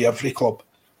 Absolutely every club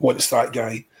wants that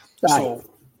guy. Aye. So,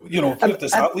 where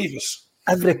does that leave us?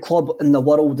 Every club in the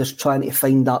world is trying to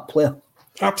find that player.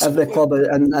 Absolutely. Every club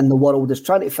in the world is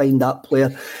trying to find that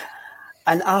player.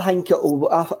 And I think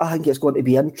it's going to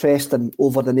be interesting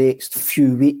over the next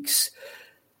few weeks.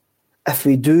 If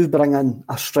we do bring in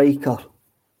a striker,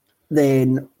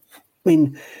 then,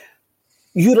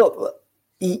 Europe...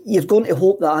 You're going to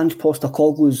hope that Ange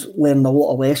Postecoglou's learned a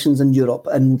lot of lessons in Europe,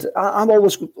 and I'm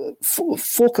always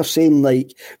folk are saying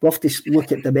we have to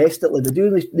look at domestically. We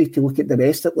do need to look at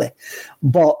domestically,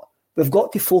 but we've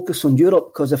got to focus on Europe,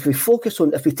 because if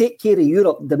we take care of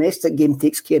Europe, domestic game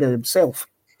takes care of himself,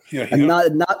 and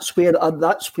that's where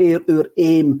our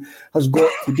aim has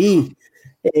got to be.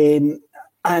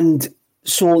 And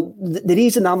so the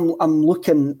reason I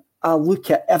look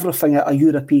at everything at a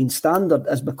European standard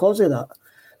is because of that.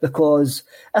 Because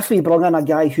if we bring in a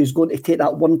guy who's going to take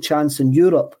that one chance in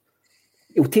Europe,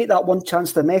 he'll take that one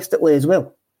chance domestically as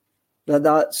well.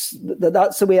 That's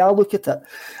the way I look at it.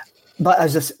 But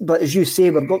as you say,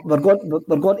 we're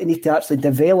going to need to actually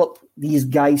develop these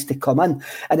guys to come in,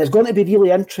 and it's going to be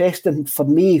really interesting for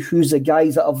me who's the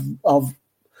guys that have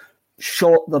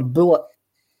shot their bullet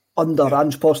under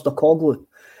Ange Postecoglou.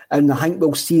 And I think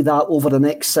we'll see that over the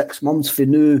next 6 months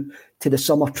from now to the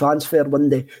summer transfer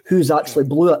window, who's actually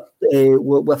blew it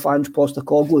with Ange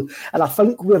Postecoglou. And I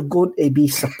think we're going to be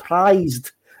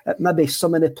surprised at maybe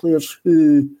some of the players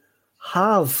who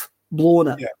have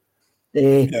blown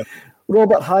it.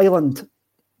 Robert Hyland,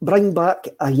 bring back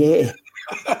a Yeti.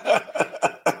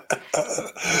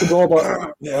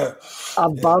 Robert,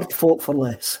 I've barred folk for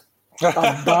less.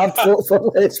 I've barred folk for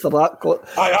less for that.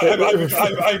 I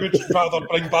would rather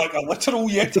bring back a literal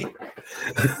Yeti.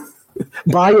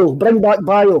 Bring back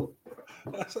Bio.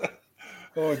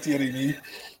 Oh, dearie me.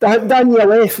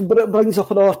 Daniel F. brings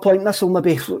up another point. This will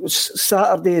maybe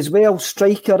Saturday as well.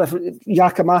 Striker, if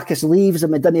Giakoumakis leaves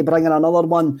and we didn't bring in another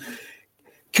one,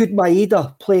 could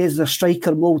Maeda play as the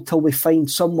striker mode till we find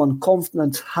someone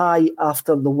confidence high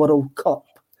after the World Cup?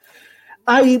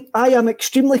 I am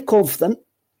extremely confident,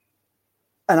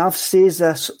 and I've said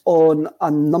this on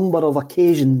a number of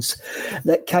occasions,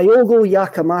 that Kyogo,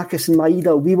 Giakoumakis and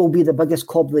Maeda, we will be the biggest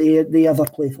club they ever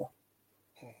play for.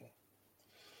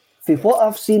 For what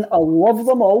I've seen, I love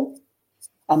them all.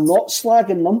 I'm not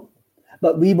slagging them,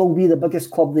 but we will be the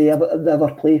biggest club they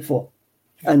ever play for.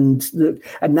 And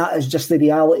that is just the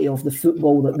reality of the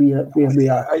football that we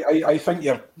are. I think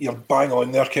you're bang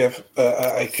on there, Kev.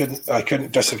 I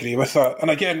couldn't disagree with that. And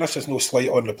again, this is no slight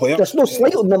on the player. There's no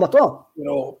slight on them at all.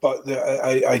 But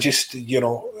I just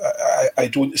I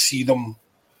don't see them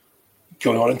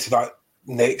going on into that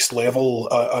next level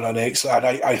and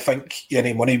I think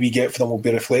any money we get for them will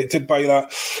be reflected by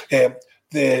that.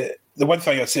 The one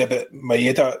thing I'd say about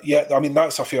Maeda,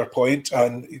 that's a fair point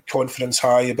and confidence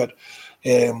high, but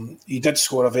he did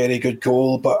score a very good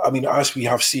goal. But as we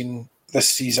have seen this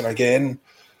season again,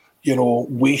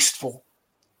 wasteful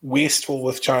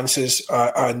with chances,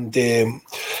 and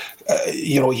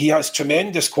he has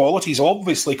tremendous qualities.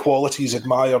 Obviously, qualities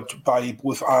admired by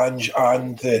both Ange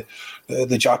and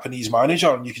the Japanese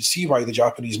manager, and you can see why the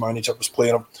Japanese manager was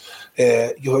playing him.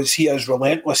 He is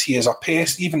relentless. He is a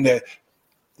pest. Even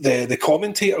the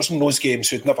commentators in those games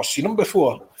who'd never seen him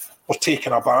before were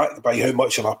taken aback by how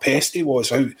much of a pest he was,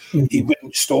 how he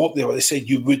wouldn't stop. They said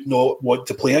you would not want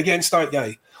to play against that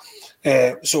guy.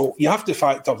 So you have to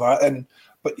factor that in,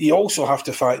 but you also have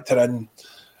to factor in,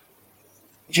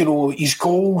 his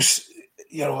goals.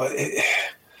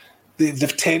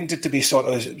 They've tended to be sort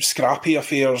of scrappy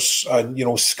affairs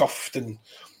and scuffed and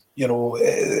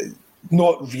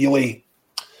not really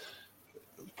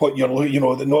what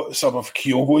not some of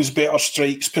Kyogo's better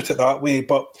strikes, put it that way,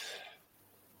 but.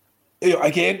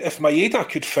 Again, if Maeda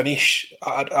could finish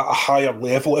at a higher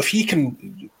level, if he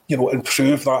can,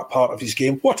 improve that part of his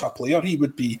game, what a player he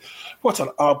would be! What an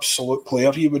absolute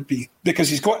player he would be! Because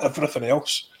he's got everything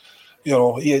else.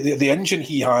 The engine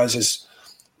he has is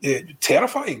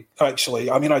terrifying.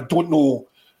 Actually, I don't know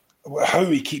how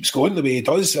he keeps going the way he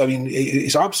does.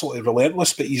 He's absolutely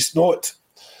relentless, but he's not.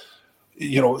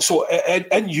 So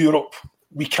in Europe,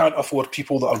 we can't afford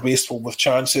people that are wasteful with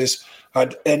chances.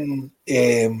 And in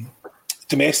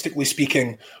domestically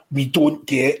speaking, we don't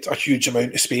get a huge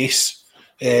amount of space.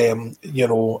 Let's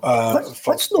not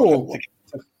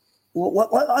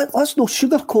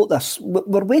sugarcoat this.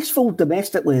 We're wasteful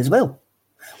domestically as well.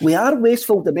 We are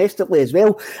wasteful domestically as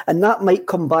well, and that might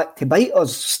come back to bite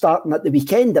us starting at the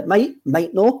weekend. It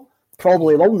might not.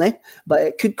 Probably won't, but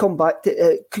it could come back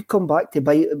to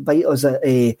bite us at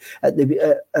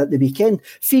the weekend.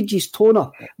 Fiji's Toner,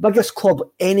 biggest club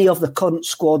any of the current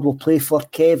squad will play for,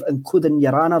 Kev, including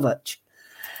Juranovic.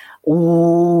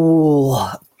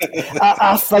 Oh,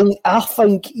 I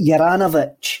think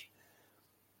Juranovic,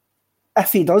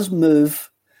 if he does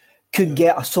move, could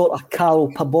get a sort of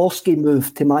Karol Poborski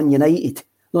move to Man United.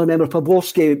 Now, remember,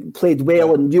 Poborski played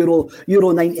well in Euro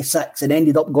 96 and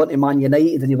ended up going to Man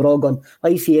United, and you were all going,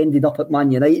 why is he ended up at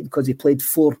Man United? Because he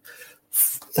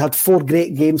had four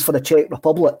great games for the Czech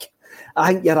Republic.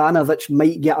 I think Juranovic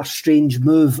might get a strange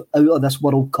move out of this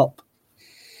World Cup.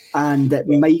 And it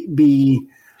might be,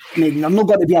 they're not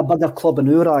going to be a bigger club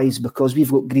in our eyes because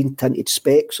we've got green-tinted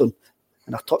specs on.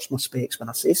 And I touch my specs when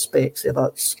I say specs.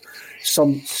 That's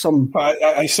some.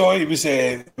 I saw he was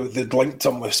the linked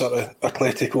him with sort of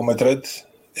Atletico Madrid.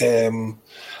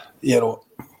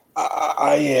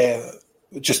 I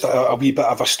just a wee bit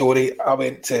of a story. I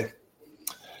don't think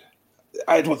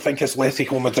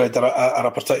Atletico Madrid are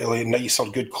a particularly nice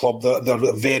or good club.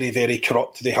 They're very, very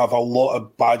corrupt. They have a lot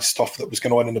of bad stuff that was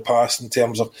going on in the past in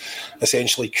terms of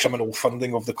essentially criminal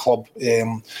funding of the club.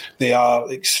 They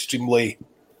are extremely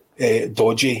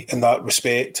dodgy in that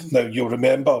respect. Now, you'll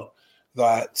remember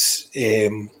that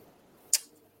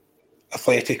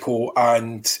Atletico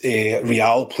and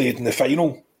Real played in the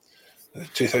final,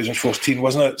 2014,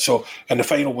 wasn't it? So, and the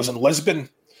final was in Lisbon.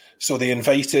 So they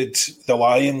invited the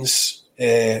Lions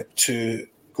to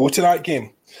go to that game.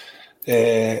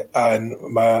 And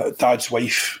my dad's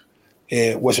wife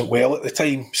wasn't well at the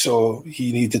time, so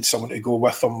he needed someone to go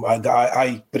with him. And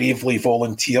I bravely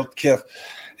volunteered, Kev,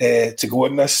 to go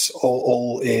on this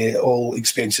all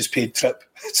expenses paid trip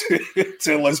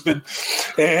to Lisbon.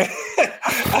 It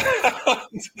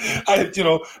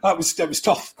was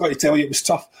tough. Got to tell you, it was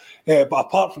tough. But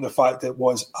apart from the fact that it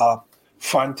was a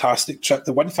fantastic trip,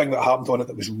 the one thing that happened on it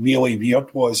that was really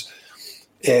weird was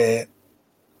Neil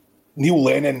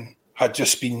Lennon had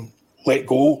just been let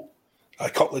go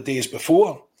a couple of days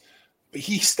before, but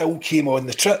he still came on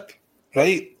the trip,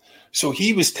 right? So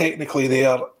he was technically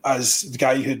there as the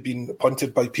guy who'd been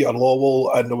punted by Peter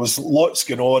Lawwell, and there was lots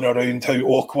going on around how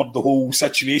awkward the whole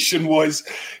situation was.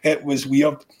 It was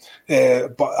weird.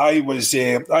 But I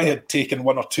had taken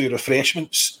one or two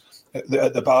refreshments at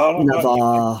the bar. Never.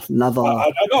 I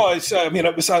know.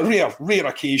 It was a rare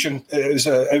occasion.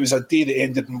 It was a day that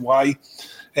ended in Y.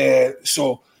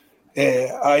 So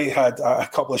I had a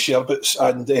couple of sherbets,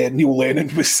 and Neil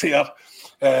Lennon was there,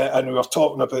 and we were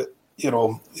talking about,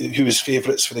 who was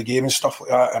favourites for the game and stuff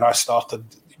like that. And I started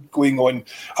going on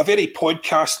a very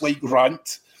podcast-like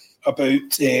rant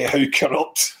about how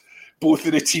corrupt both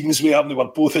of the teams were, and they were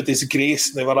both a disgrace,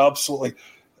 and they were absolutely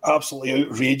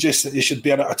outrageous that they should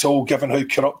be in it at all, given how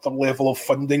corrupt their level of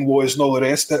funding was and all the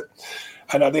rest of it.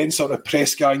 And I then sort of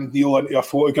press ganged Neil into a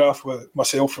photograph with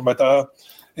myself and my dad.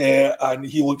 And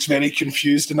he looks very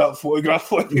confused in that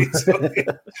photograph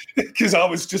because I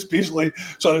was just basically,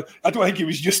 so I don't think he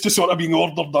was used to sort of being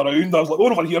ordered around. I was like,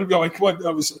 over here, come on.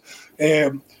 I was,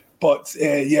 so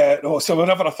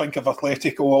whenever I think of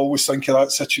Atletico, I always think of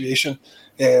that situation.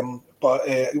 But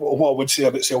what I would say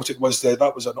about Celtic was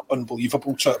that was an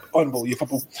unbelievable trip,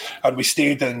 unbelievable. And we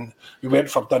went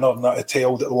for dinner in that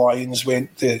hotel that the Lions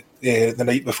went to the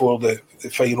night before the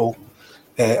final.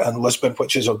 In Lisbon,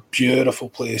 which is a beautiful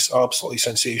place, absolutely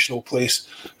sensational place,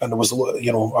 and there was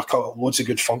loads of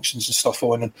good functions and stuff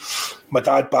on. And my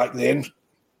dad back then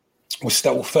was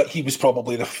still fit. He was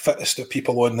probably the fittest of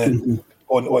people on the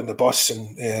on the bus.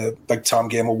 And Big Tam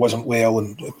Gemmell wasn't well,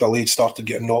 and Billy had started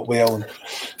getting not well, and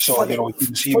so he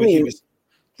was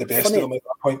the best of them at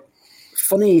that point.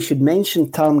 Funny you should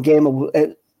mention Tam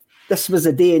Gemmell. This was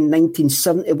a day in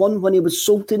 1971 when he was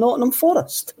sold to Nottingham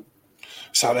Forest.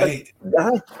 Is that right?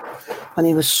 And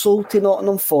he was sold to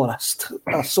Nottingham Forest.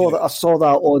 I saw that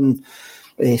on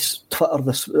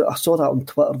Twitter. I saw that on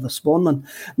Twitter this morning.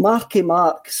 Marky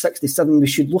Mark 67. We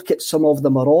should look at some of the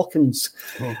Moroccans.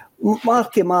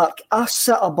 Marky Mark. I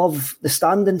sit above the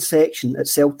standing section at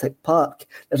Celtic Park.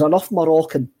 There's enough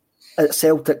Moroccan at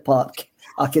Celtic Park.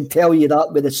 I can tell you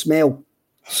that with the smell.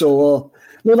 So.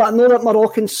 No that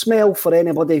Moroccan smell for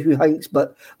anybody who thinks,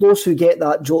 but those who get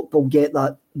that joke will get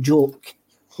that joke,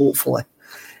 hopefully.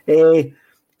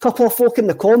 Couple of folk in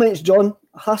the comments, John.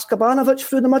 Haskabanovic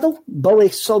through the middle? Bully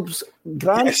subs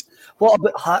Grant? Yes. What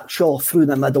about Hackshaw through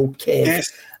the middle, Kev?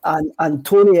 Yes. And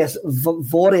Antonius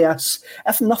Vorius?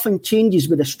 If nothing changes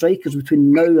with the strikers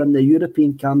between now and the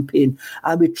European campaign,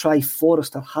 I would try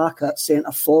Forrester Haka at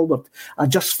centre forward. I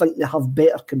just think they have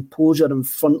better composure in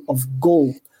front of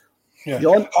goal. Yeah.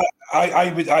 John?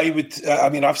 I would. I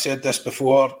mean, I've said this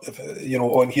before,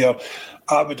 on here.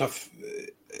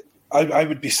 I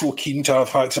would be so keen to have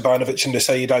Haksabanovic in the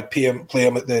side. I'd play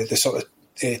him at the sort of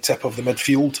tip of the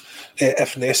midfield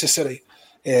if necessary.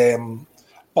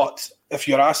 But if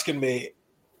you're asking me,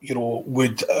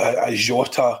 would a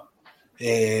Jota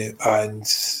and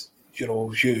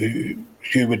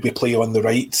who would we play on the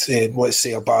right? Let's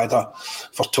say Abada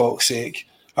for talk's sake,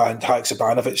 and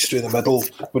Haksabanovic through the middle.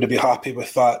 Would I be happy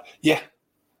with that? Yeah.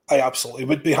 I absolutely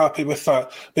would be happy with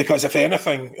that, because if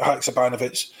anything,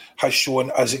 Haksabanovic has shown,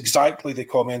 as exactly the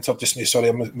commenter just made, sorry,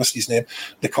 I missed his name,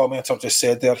 the commenter just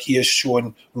said there, he has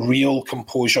shown real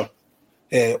composure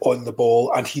on the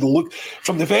ball, and he looked,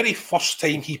 from the very first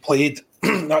time he played,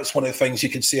 that's one of the things you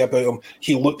can say about him,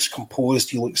 he looks composed,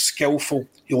 he looks skillful,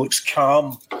 he looks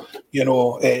calm, he's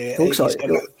got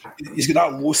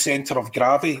that low centre of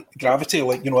gravity,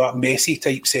 like, that Messi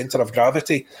type centre of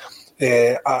gravity.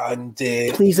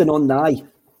 Pleasing on the eye.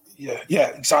 Yeah,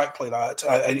 exactly that.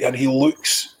 And he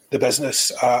looks the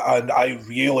business, and I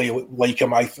really like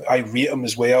him. I rate him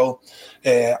as well.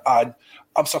 And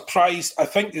I'm surprised. I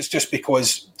think it's just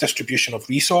because distribution of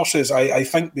resources. I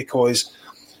think because,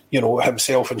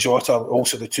 himself and Jota are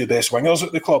also the two best wingers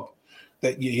at the club,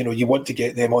 that, you want to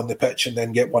get them on the pitch and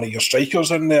then get one of your strikers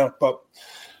in there. But,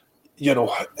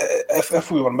 if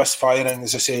we were misfiring,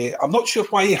 as I say, I'm not sure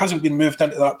why he hasn't been moved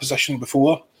into that position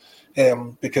before,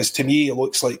 because to me it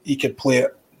looks like he could play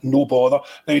it no bother.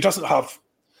 Now, he doesn't have,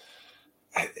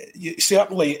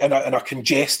 certainly in a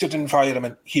congested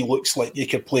environment, he looks like he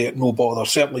could play it no bother.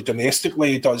 Certainly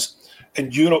domestically he does.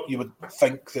 In Europe, you would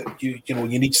think that you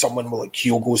need someone with like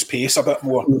Kyogo's pace a bit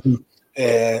more. Mm-hmm.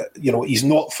 He's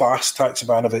not fast,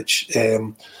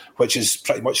 Haksabanovic, which is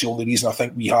pretty much the only reason I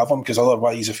think we have him, because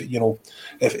otherwise, if he had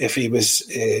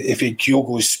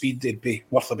Kyogo's speed, they'd be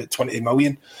worth about 20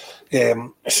 million.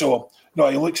 So no,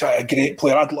 he looks like a great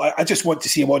player. I just want to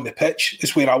see him on the pitch.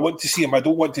 Is where I want to see him. I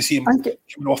don't want to see him coming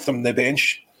off from the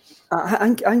bench.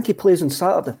 I think he plays on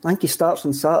Saturday. I think he starts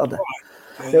on Saturday.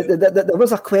 There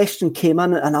was a question came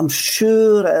in, and I'm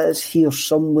sure it is here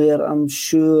somewhere. I'm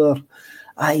sure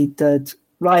I did.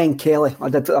 Ryan Kelly. I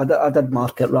did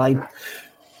mark it, Ryan.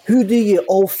 Who do you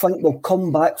all think will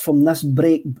come back from this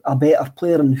break a better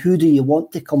player, and who do you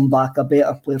want to come back a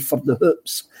better player for the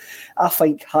Hoops? I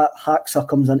think Haxa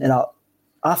comes into that.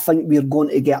 I think we're going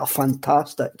to get I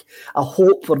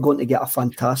hope we're going to get a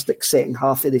fantastic second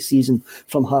half of the season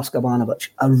from Haksabanovic.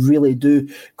 I really do,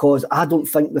 because I don't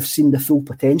think we've seen the full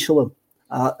potential of him.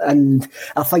 And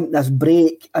I think this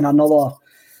break and another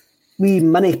wee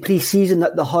mini pre-season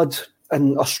that they had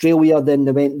in Australia, then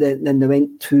they went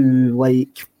to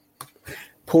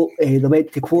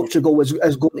Portugal,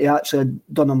 is going to actually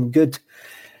done them good.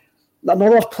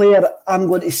 Another player I'm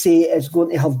going to say is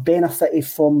going to have benefited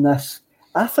from this.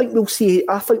 I think we'll see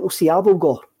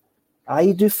Abelgor.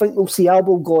 I do think we'll see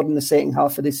Abelgor in the second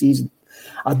half of the season.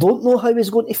 I don't know how he's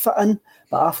going to fit in,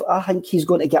 but I think he's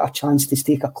going to get a chance to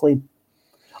stake a claim.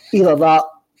 Either that,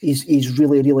 he's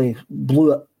really, really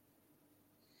blew it.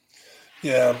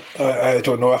 Yeah, I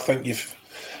don't know. I think you've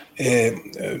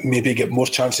maybe get more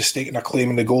chance of staking a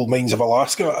claim in the gold mines of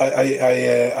Alaska.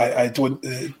 I don't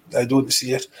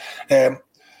see it.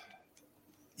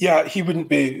 Yeah, he wouldn't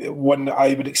be one that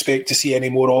I would expect to see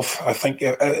any more of. I think,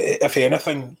 if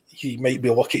anything, he might be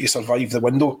lucky to survive the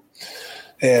window.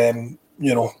 But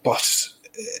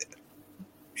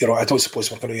I don't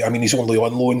suppose we're going to. I mean, he's only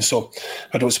on loan, so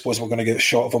I don't suppose we're going to get a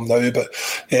shot of him now. But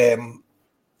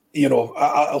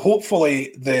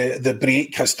hopefully the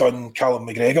break has done Callum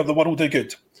McGregor the world of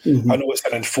good. Mm-hmm. I know it's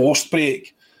an enforced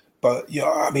break, but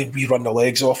we run the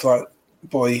legs off that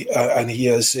boy, and he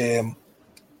is.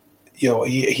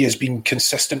 He has been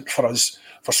consistent for us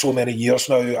for so many years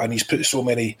now, and he's put so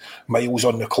many miles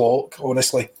on the clock,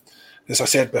 honestly. As I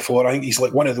said before, I think he's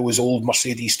like one of those old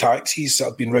Mercedes taxis that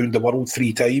have been round the world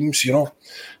 3 times,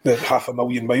 with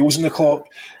 500,000 miles on the clock.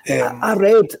 I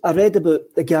read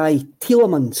about the guy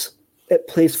Tielemans that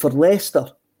plays for Leicester,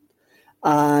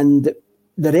 and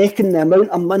they reckon the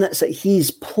amount of minutes that he's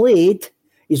played,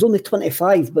 he's only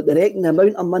 25, but they reckon the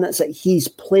amount of minutes that he's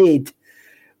played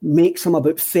makes him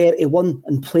about 31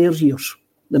 in players' years,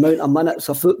 the amount of minutes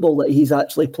of football that he's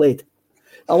actually played.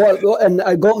 And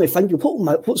it got me thinking,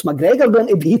 what's McGregor going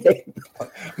to be then?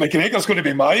 McGregor's going to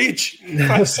be my age.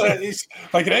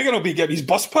 McGregor will be getting his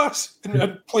bus pass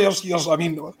in players' years. I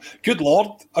mean, good Lord.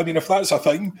 I mean, if that's a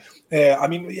thing.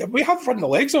 We have run the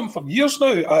legs on for years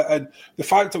now. And the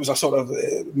fact it was a sort of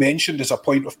mentioned as a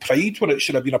point of pride when it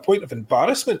should have been a point of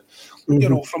embarrassment,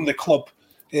 from the club.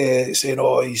 Saying,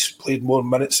 he's played more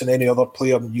minutes than any other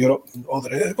player in Europe and all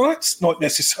that. Well, that's not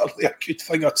necessarily a good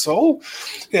thing at all.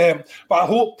 But I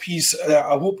hope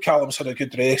Callum's had a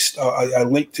good rest. I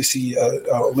like to see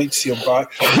him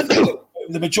back.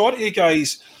 The majority of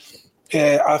guys,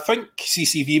 I think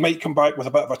CCV might come back with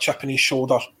a bit of a chip in his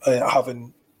shoulder,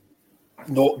 having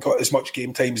not got as much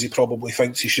game time as he probably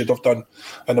thinks he should have done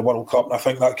in the World Cup. And I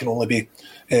think that can only be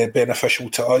beneficial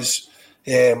to us.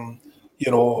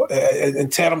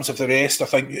 In terms of the rest, I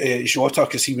think Jota,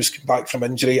 because he was back from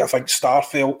injury. I think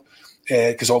Starfelt,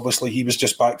 because obviously he was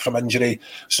just back from injury.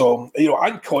 So,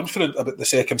 I'm confident about the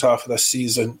second half of this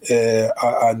season.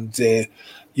 I'm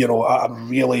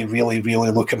really, really,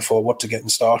 really looking forward to getting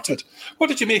started. What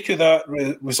did you make of that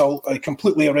result?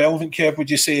 Completely irrelevant, Kev, would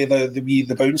you say,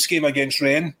 the bounce game against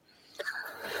Rennes?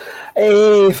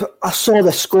 I saw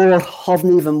the score.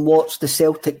 Haven't even watched the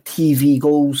Celtic TV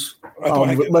goals.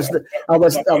 I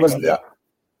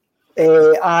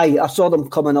saw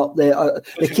them coming up there.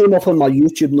 They came up on my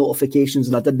YouTube notifications,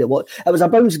 and I didn't watch. It was a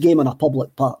bounce game in a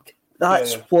public park.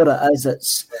 That's what it is.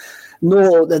 It's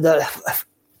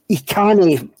you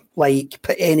can't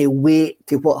put any weight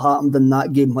to what happened in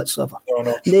that game whatsoever.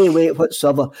 No weight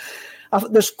whatsoever.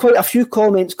 There's quite a few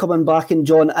comments coming back in,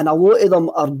 John, and a lot of them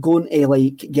are going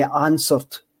to get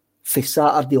answered for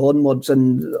Saturday onwards,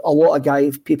 and a lot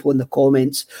of people in the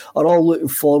comments are all looking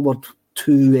forward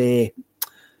to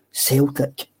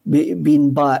Celtic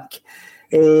being back.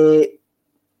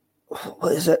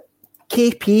 What is it?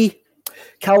 KP,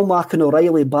 Giakoumakis and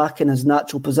O'Reilly back in his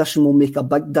natural position will make a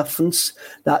big difference.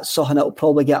 That's something that will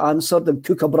probably get answered. And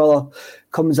Kookabrother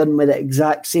comes in with the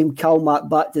exact same. Giakoumakis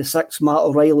back to six. Matt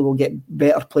O'Reilly will get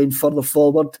better playing further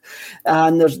forward.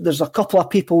 And there's a couple of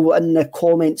people in the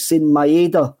comments saying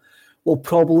Maeda will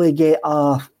probably get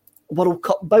a World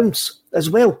Cup bounce as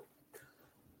well.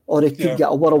 Or he could get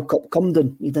a World Cup come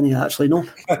down. You didn't actually know.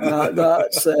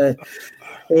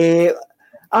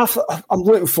 I'm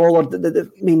looking forward.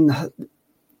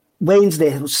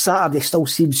 Saturday still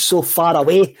seems so far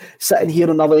away, sitting here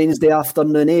on a Wednesday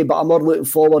afternoon, but I'm more looking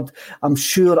forward. I'm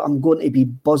sure I'm going to be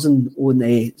buzzing on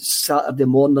a Saturday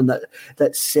morning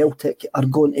that Celtic are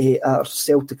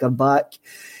back.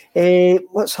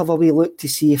 Let's have a wee look to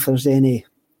see if there's any.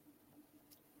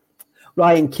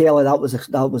 Ryan Kelly, that was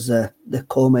the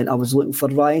comment I was looking for,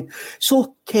 Ryan.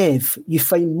 So, Kev, you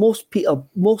find most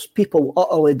people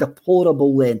utterly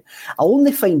deplorable then. I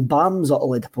only find BAMs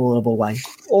utterly deplorable, why?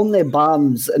 Only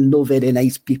BAMs and no very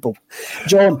nice people.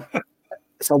 John,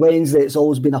 it's a Wednesday. It's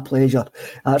always been a pleasure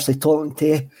actually talking to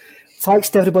you. Thanks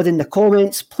to everybody in the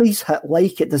comments. Please hit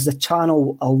like. It does the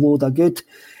channel a load of good.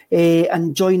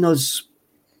 And join us,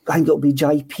 I think it'll be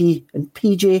JP and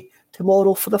PJ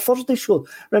tomorrow for the Thursday show.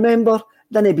 Remember,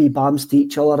 dinna be BAMs to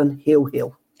each other, and hail,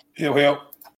 hail. Hail, hail.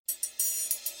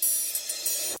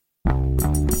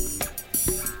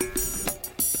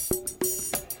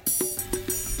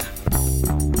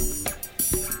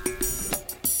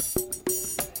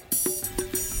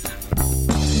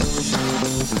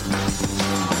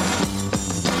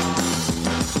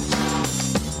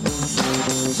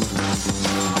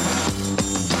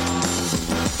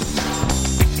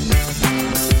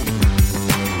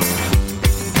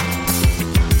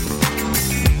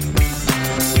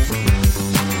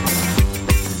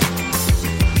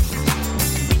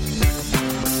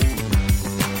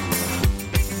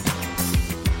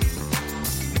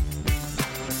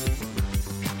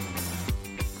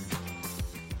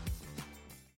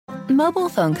 Mobile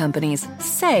phone companies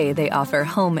say they offer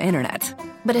home internet.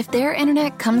 But if their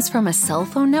internet comes from a cell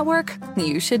phone network,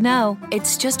 you should know.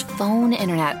 It's just phone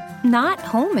internet, not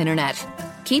home internet.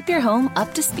 Keep your home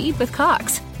up to speed with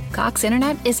Cox. Cox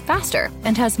internet is faster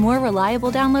and has more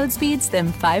reliable download speeds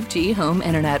than 5G home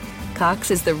internet.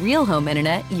 Cox is the real home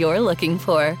internet you're looking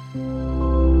for.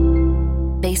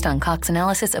 Based on Cox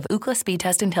analysis of Ookla speed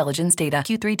test intelligence data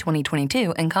Q3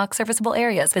 2022 and Cox serviceable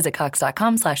areas, visit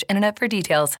cox.com/internet for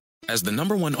details. As the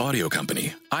 #1 audio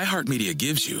company, iHeartMedia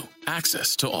gives you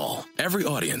access to all. Every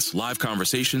audience, live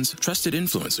conversations, trusted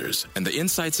influencers, and the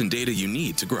insights and data you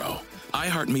need to grow.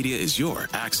 iHeartMedia is your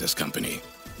access company.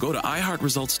 Go to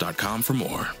iHeartResults.com for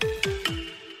more.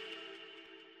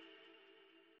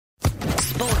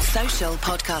 Sports Social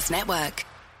Podcast Network.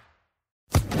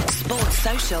 Sports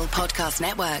Social Podcast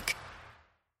Network.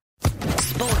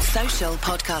 Sports Social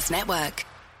Podcast Network.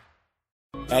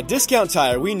 At Discount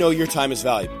Tire, we know your time is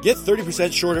valuable. Get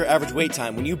 30% shorter average wait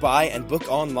time when you buy and book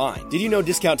online. Did you know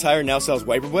Discount Tire now sells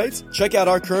wiper blades? Check out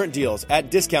our current deals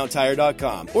at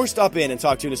DiscountTire.com or stop in and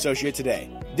talk to an associate today.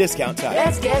 Discount Tire.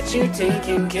 Let's get you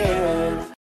taken care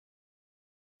of.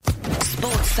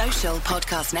 Sports Social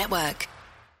Podcast Network.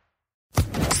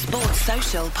 Sports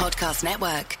Social Podcast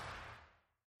Network.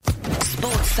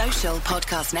 Sports Social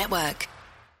Podcast Network.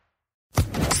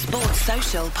 Sports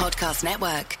Social Podcast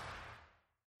Network.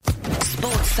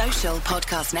 Sports Social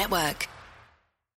Podcast Network.